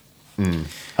simple.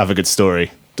 Have a good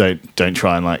story. Don't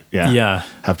try and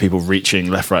have people reaching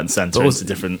left, right, and centre into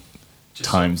different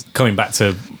times. Coming back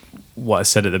to what I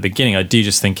said at the beginning, I do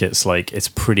just think it's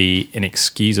pretty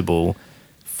inexcusable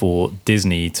for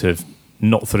Disney to have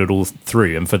not thought it all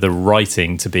through, and for the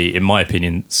writing to be, in my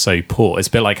opinion, so poor. It's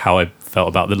a bit like how I felt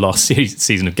about the last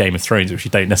season of Game of Thrones, which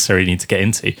you don't necessarily need to get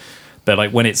into. But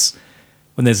like when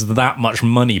there's that much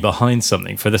money behind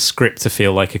something, for the script to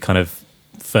feel like a kind of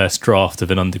first draft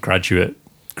of an undergraduate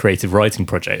creative writing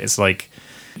project, it's like,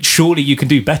 surely you can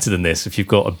do better than this if you've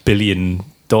got $1 billion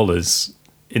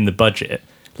in the budget.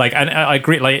 Like, and I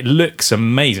agree, like it looks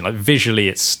amazing, like visually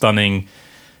it's stunning.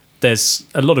 There's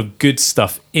a lot of good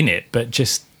stuff in it, but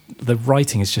just the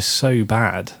writing is just so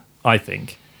bad, I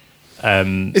think.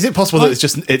 Is it possible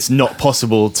that it's not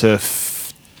possible to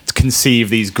conceive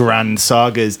these grand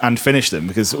sagas and finish them?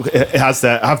 Because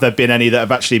have there been any that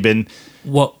have actually been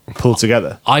pulled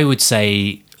together? I would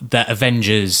say that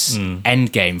Avengers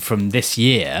Endgame from this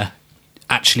year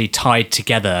actually tied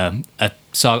together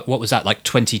what was that, like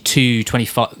 22,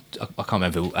 25, I can't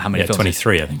remember how many films.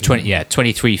 23, I think.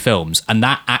 23 films, and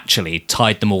that actually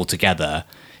tied them all together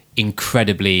in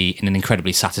an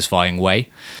incredibly satisfying way.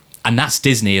 And that's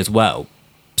Disney as well.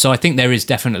 So I think there is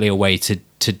definitely a way to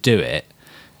do it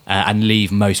and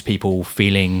leave most people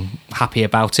feeling happy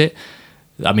about it.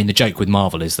 I mean, the joke with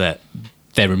Marvel is that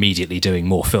they're immediately doing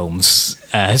more films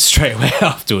straight away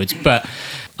afterwards. But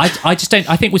I just don't.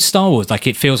 I think with Star Wars, like,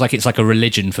 it feels like it's like a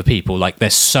religion for people. Like, they're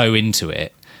so into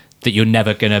it that you're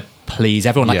never going to please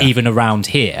everyone. Like, even around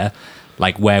here,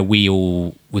 like where we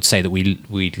all would say that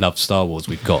we love Star Wars,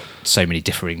 we've got so many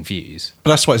differing views. But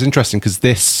that's why it's interesting, because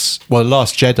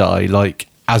Last Jedi, like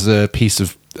as a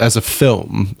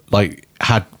film, like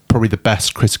had probably the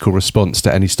best critical response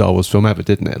to any Star Wars film ever,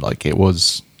 didn't it? Like, it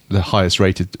was the highest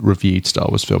rated reviewed Star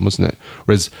Wars film, wasn't it?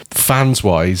 Whereas fans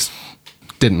wise,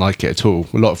 didn't like it at all.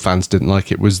 A lot of fans didn't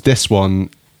like it. Was this one,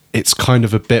 it's kind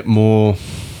of a bit more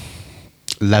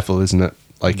level, isn't it?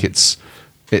 Like it's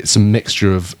a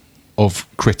mixture of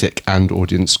critic and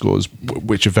audience scores,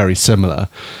 which are very similar.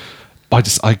 I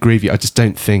agree with you. I just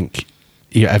don't think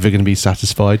you're ever going to be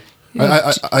satisfied.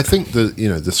 I think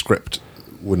the script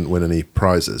wouldn't win any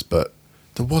prizes, but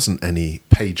there wasn't any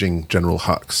paging General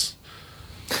Hux.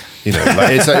 You know,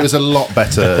 like it was a lot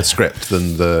better script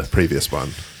than the previous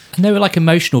one. And there were like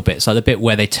emotional bits, like the bit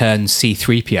where they turned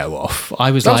C-3PO off.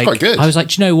 That was quite good. I was like,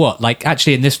 do you know what? Like,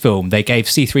 actually, in this film, they gave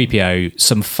C-3PO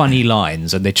some funny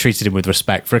lines, and they treated him with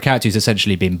respect for a character who's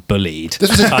essentially been bullied. This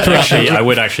was his, I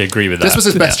would actually agree with that. this was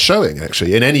his best showing,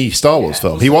 actually, in any Star Wars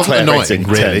film. He wasn't Player annoying, rating,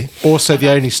 really. 10. Also, the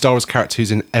only Star Wars character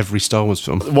who's in every Star Wars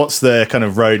film. What's the kind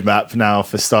of roadmap now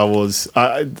for Star Wars?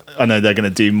 I know they're going to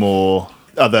do more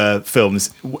other films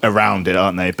around it,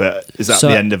 aren't they? But is that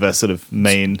the end of a sort of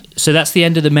main? So that's the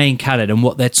end of the main canon, and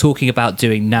what they're talking about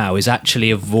doing now is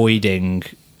actually avoiding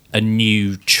a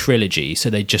new trilogy. So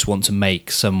they just want to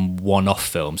make some one-off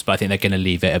films, but I think they're going to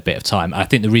leave it a bit of time. I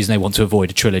think the reason they want to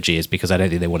avoid a trilogy is because I don't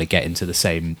think they want to get into the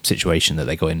same situation that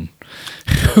they got in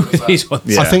with these ones.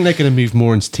 Yeah. I think they're going to move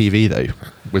more into TV though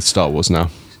with Star Wars now.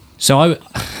 So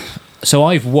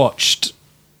I've watched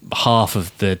half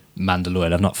of the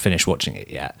Mandalorian. I've not finished watching it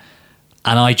yet,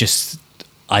 and I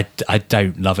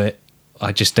don't love it.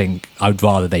 I just think I'd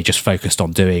rather they just focused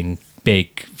on doing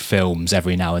big films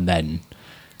every now and then.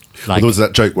 Like, There was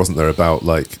that joke, wasn't there, about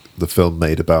like the film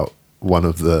made about one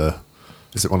of the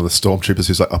stormtroopers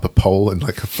who's like up a pole in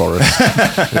like a forest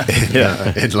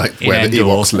in like In where the Endor,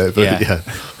 Ewoks live. yeah.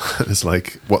 It's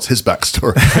like, what's his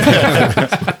backstory?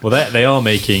 Well, they are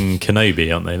making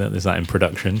Kenobi, aren't they? Is that in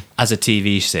production? as a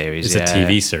TV series. It's a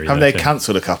TV series. Haven't I they think.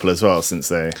 cancelled a couple as well since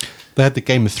they? They had the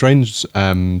Game of Thrones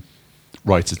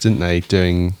writers, didn't they?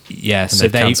 Doing Yeah, so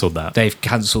they've cancelled that. They've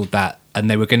cancelled that, and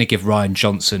they were going to give Rian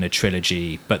Johnson a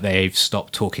trilogy, but they've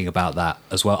stopped talking about that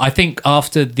as well. I think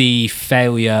after the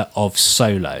failure of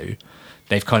Solo,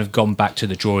 they've kind of gone back to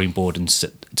the drawing board and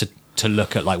to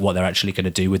look at like what they're actually going to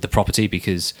do with the property,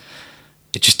 because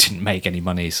it just didn't make any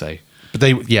money. So,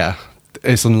 but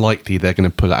it's unlikely they're going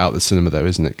to pull it out of the cinema though,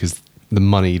 isn't it? Because the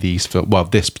money this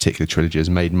particular trilogy has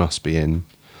made must be in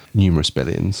numerous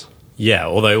billions. Yeah,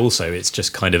 although also it's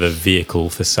just kind of a vehicle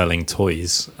for selling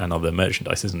toys and other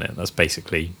merchandise, isn't it?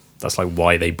 That's like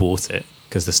why they bought it,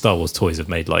 because the Star Wars toys have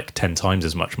made like 10 times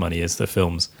as much money as the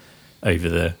films over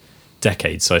the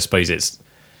decades. So I suppose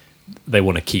they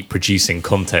want to keep producing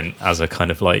content as a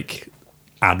kind of like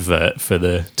advert for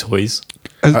the toys.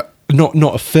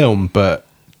 Not a film, but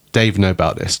Dave know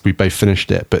about this. We both finished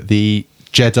it, but the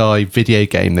Jedi video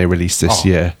game they released this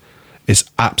year is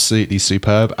absolutely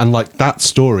superb, and like that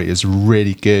story is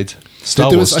really good. I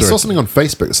saw something on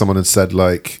Facebook that someone had said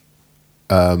like,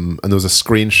 and there was a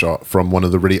screenshot from one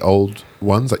of the really old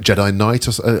ones, like Jedi Knight.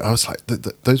 I was like,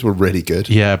 those were really good.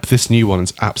 Yeah, but this new one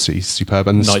is absolutely superb,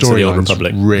 and the Knights of the Old storyline's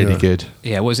Republic. really good.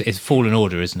 yeah, it's Fallen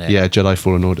Order, isn't it? Yeah, Jedi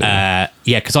Fallen Order. Yeah,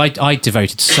 because I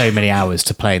devoted so many hours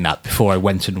to playing that before I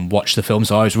went and watched the film,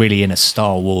 so I was really in a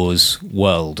Star Wars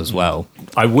world as well.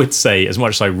 I would say, as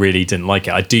much as I really didn't like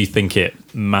it, I do think it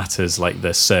matters, like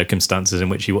the circumstances in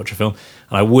which you watch a film.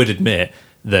 And I would admit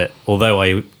that although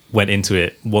I went into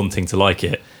it wanting to like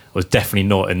it, I was definitely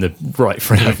not in the right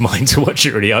frame of mind to watch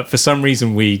it, really. For some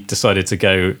reason, we decided to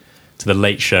go to the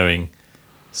late showing.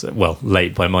 So, well,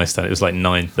 late by my standard, it was like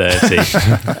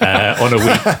 9:30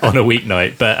 on a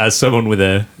weeknight. But as someone with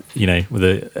a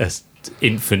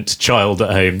infant child at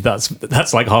home,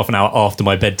 that's like half an hour after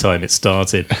my bedtime. It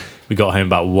started. We got home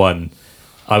about 1.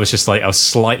 I was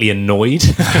slightly annoyed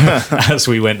as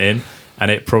we went in, and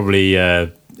it probably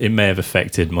it may have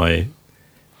affected my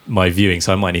viewing.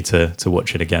 So I might need to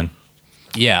watch it again.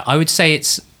 Yeah, I would say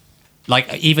it's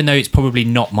like, even though it's probably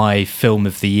not my film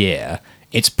of the year,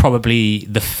 it's probably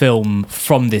the film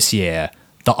from this year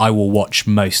that I will watch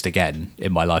most again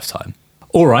in my lifetime.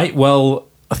 All right. Well,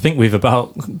 I think we've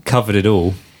about covered it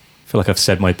all. I feel like I've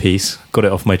said my piece, got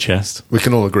it off my chest. We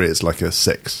can all agree it's like a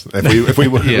 6. If we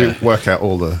work out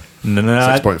all the No,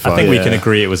 6.5. I think we can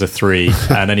agree it was a 3,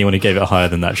 and anyone who gave it higher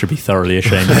than that should be thoroughly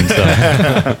ashamed of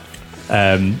himself.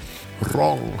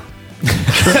 Wrong.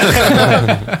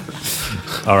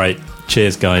 All right.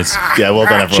 Cheers, guys. Yeah, well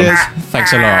done, everyone. Cheers.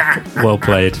 Thanks a lot. Well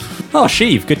played. Oh,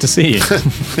 Sheev, good to see you.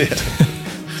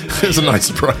 It was a nice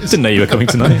surprise. Didn't know you were coming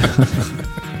tonight.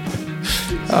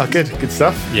 Oh, good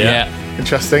stuff. Yeah.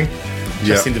 Interesting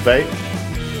debate.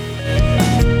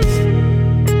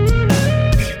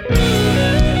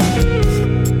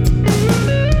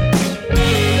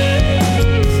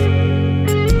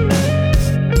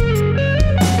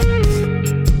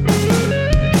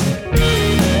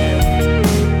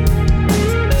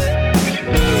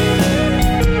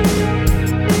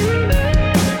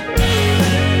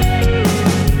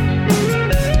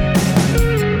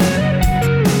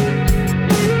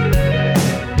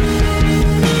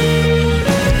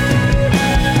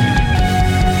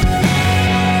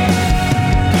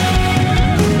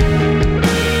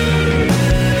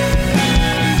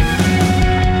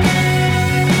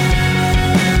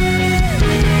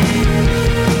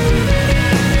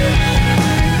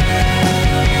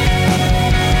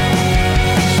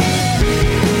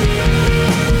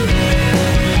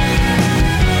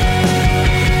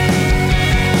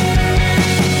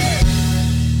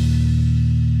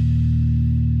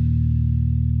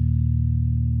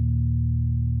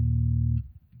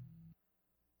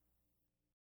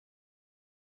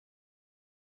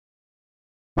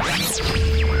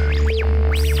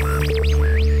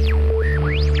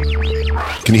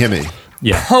 Can you hear me?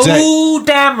 Yeah. Oh,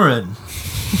 Dameron.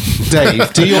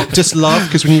 Dave, do you just laugh?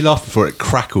 Because when you laughed before, it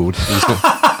crackled.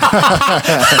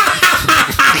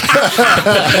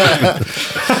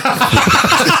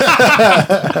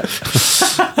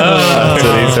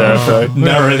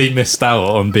 Narrowly missed out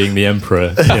on being the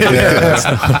emperor.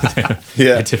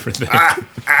 Yeah. A different thing.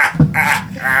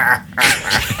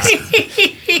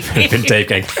 Been Dave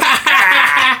going.